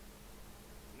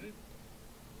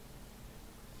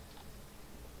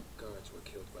 Guards were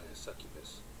killed by a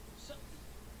succubus.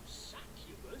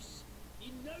 Succubus?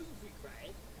 In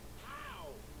Novigrad? How?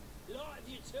 Like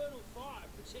the eternal fire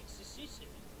protects the city.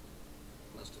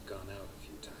 Must have gone out a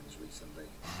few times recently.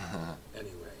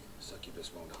 Anyway,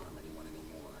 succubus won't harm anyone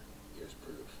anymore. Here's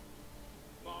proof.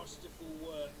 Masterful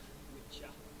work,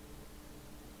 Witcher.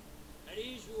 And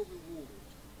here's your reward,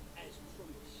 as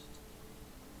promised.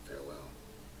 Farewell.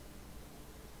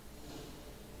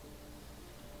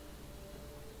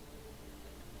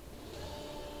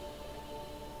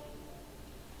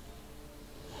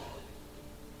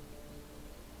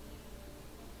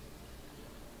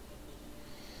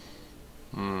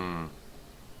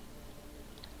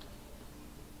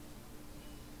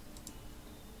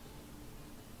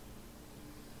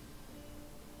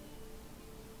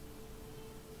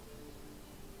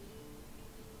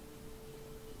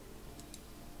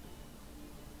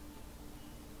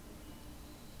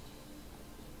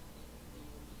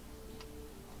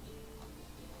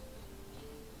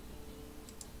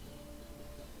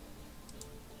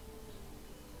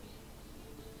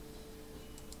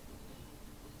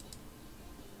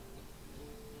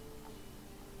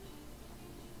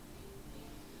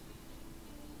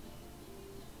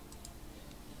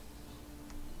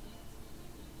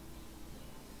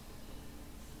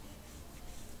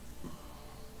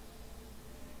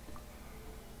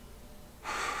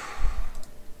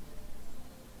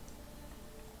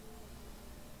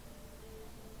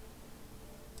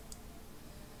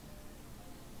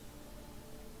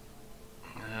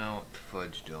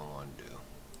 Fudge don't want to do.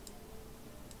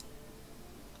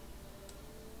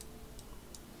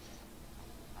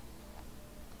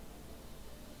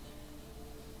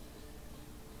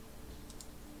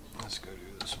 Let's go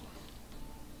do this one.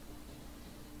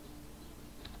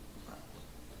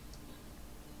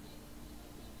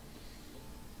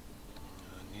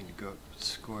 I need to go up the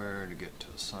square to get to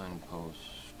a signpost.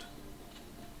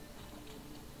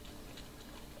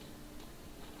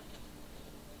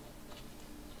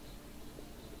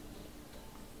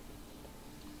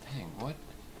 What?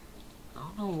 I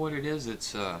don't know what it is.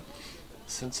 It's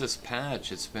since this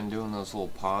patch, it's been doing those little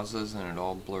pauses and it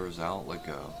all blurs out like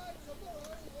a.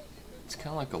 It's kind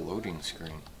of like a loading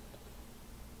screen.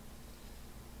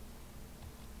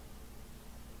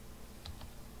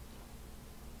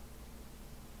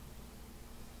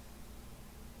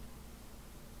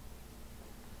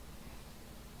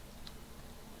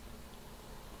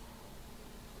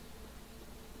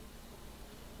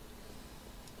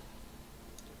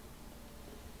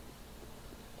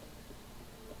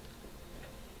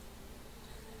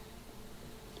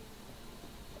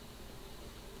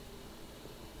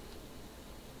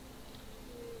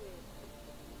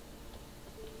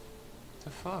 The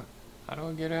fuck? How do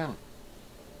I get in?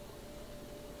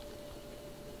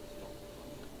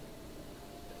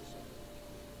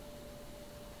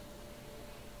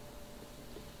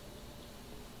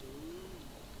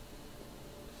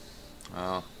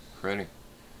 Oh, pretty.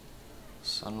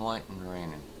 Sunlight and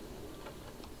raining.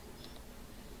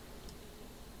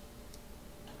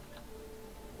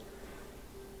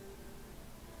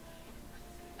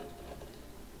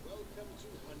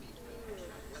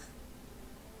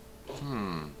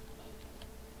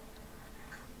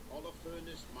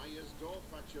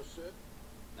 Your sir?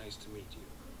 Nice to meet you.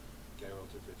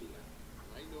 Geralt of Rivia.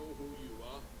 I know who you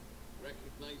are.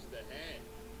 Recognize the hair.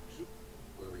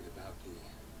 Worried about the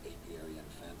Apiarian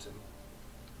Phantom?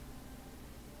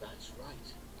 That's right.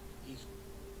 He's...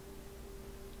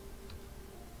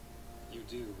 You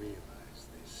do realize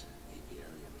this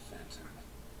Apiarian Phantom?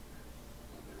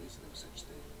 Well, there is no such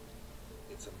thing.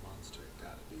 It's a monster,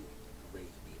 gotta be. A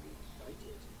wraith, maybe. I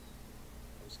did.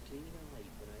 I was cleaning a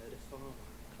lake when I heard a farmer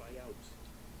cry out.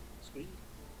 Scream?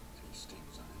 Any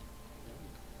stings on it? No.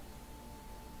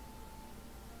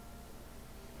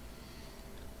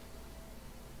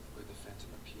 Where the Phantom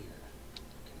appear,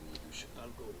 can you should... I'll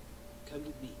go. Come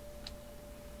with me.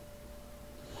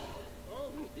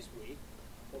 This way.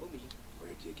 Follow me.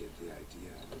 Where'd you get the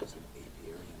idea it was an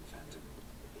apiarian phantom?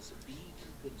 It's a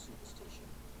beekeeping superstition.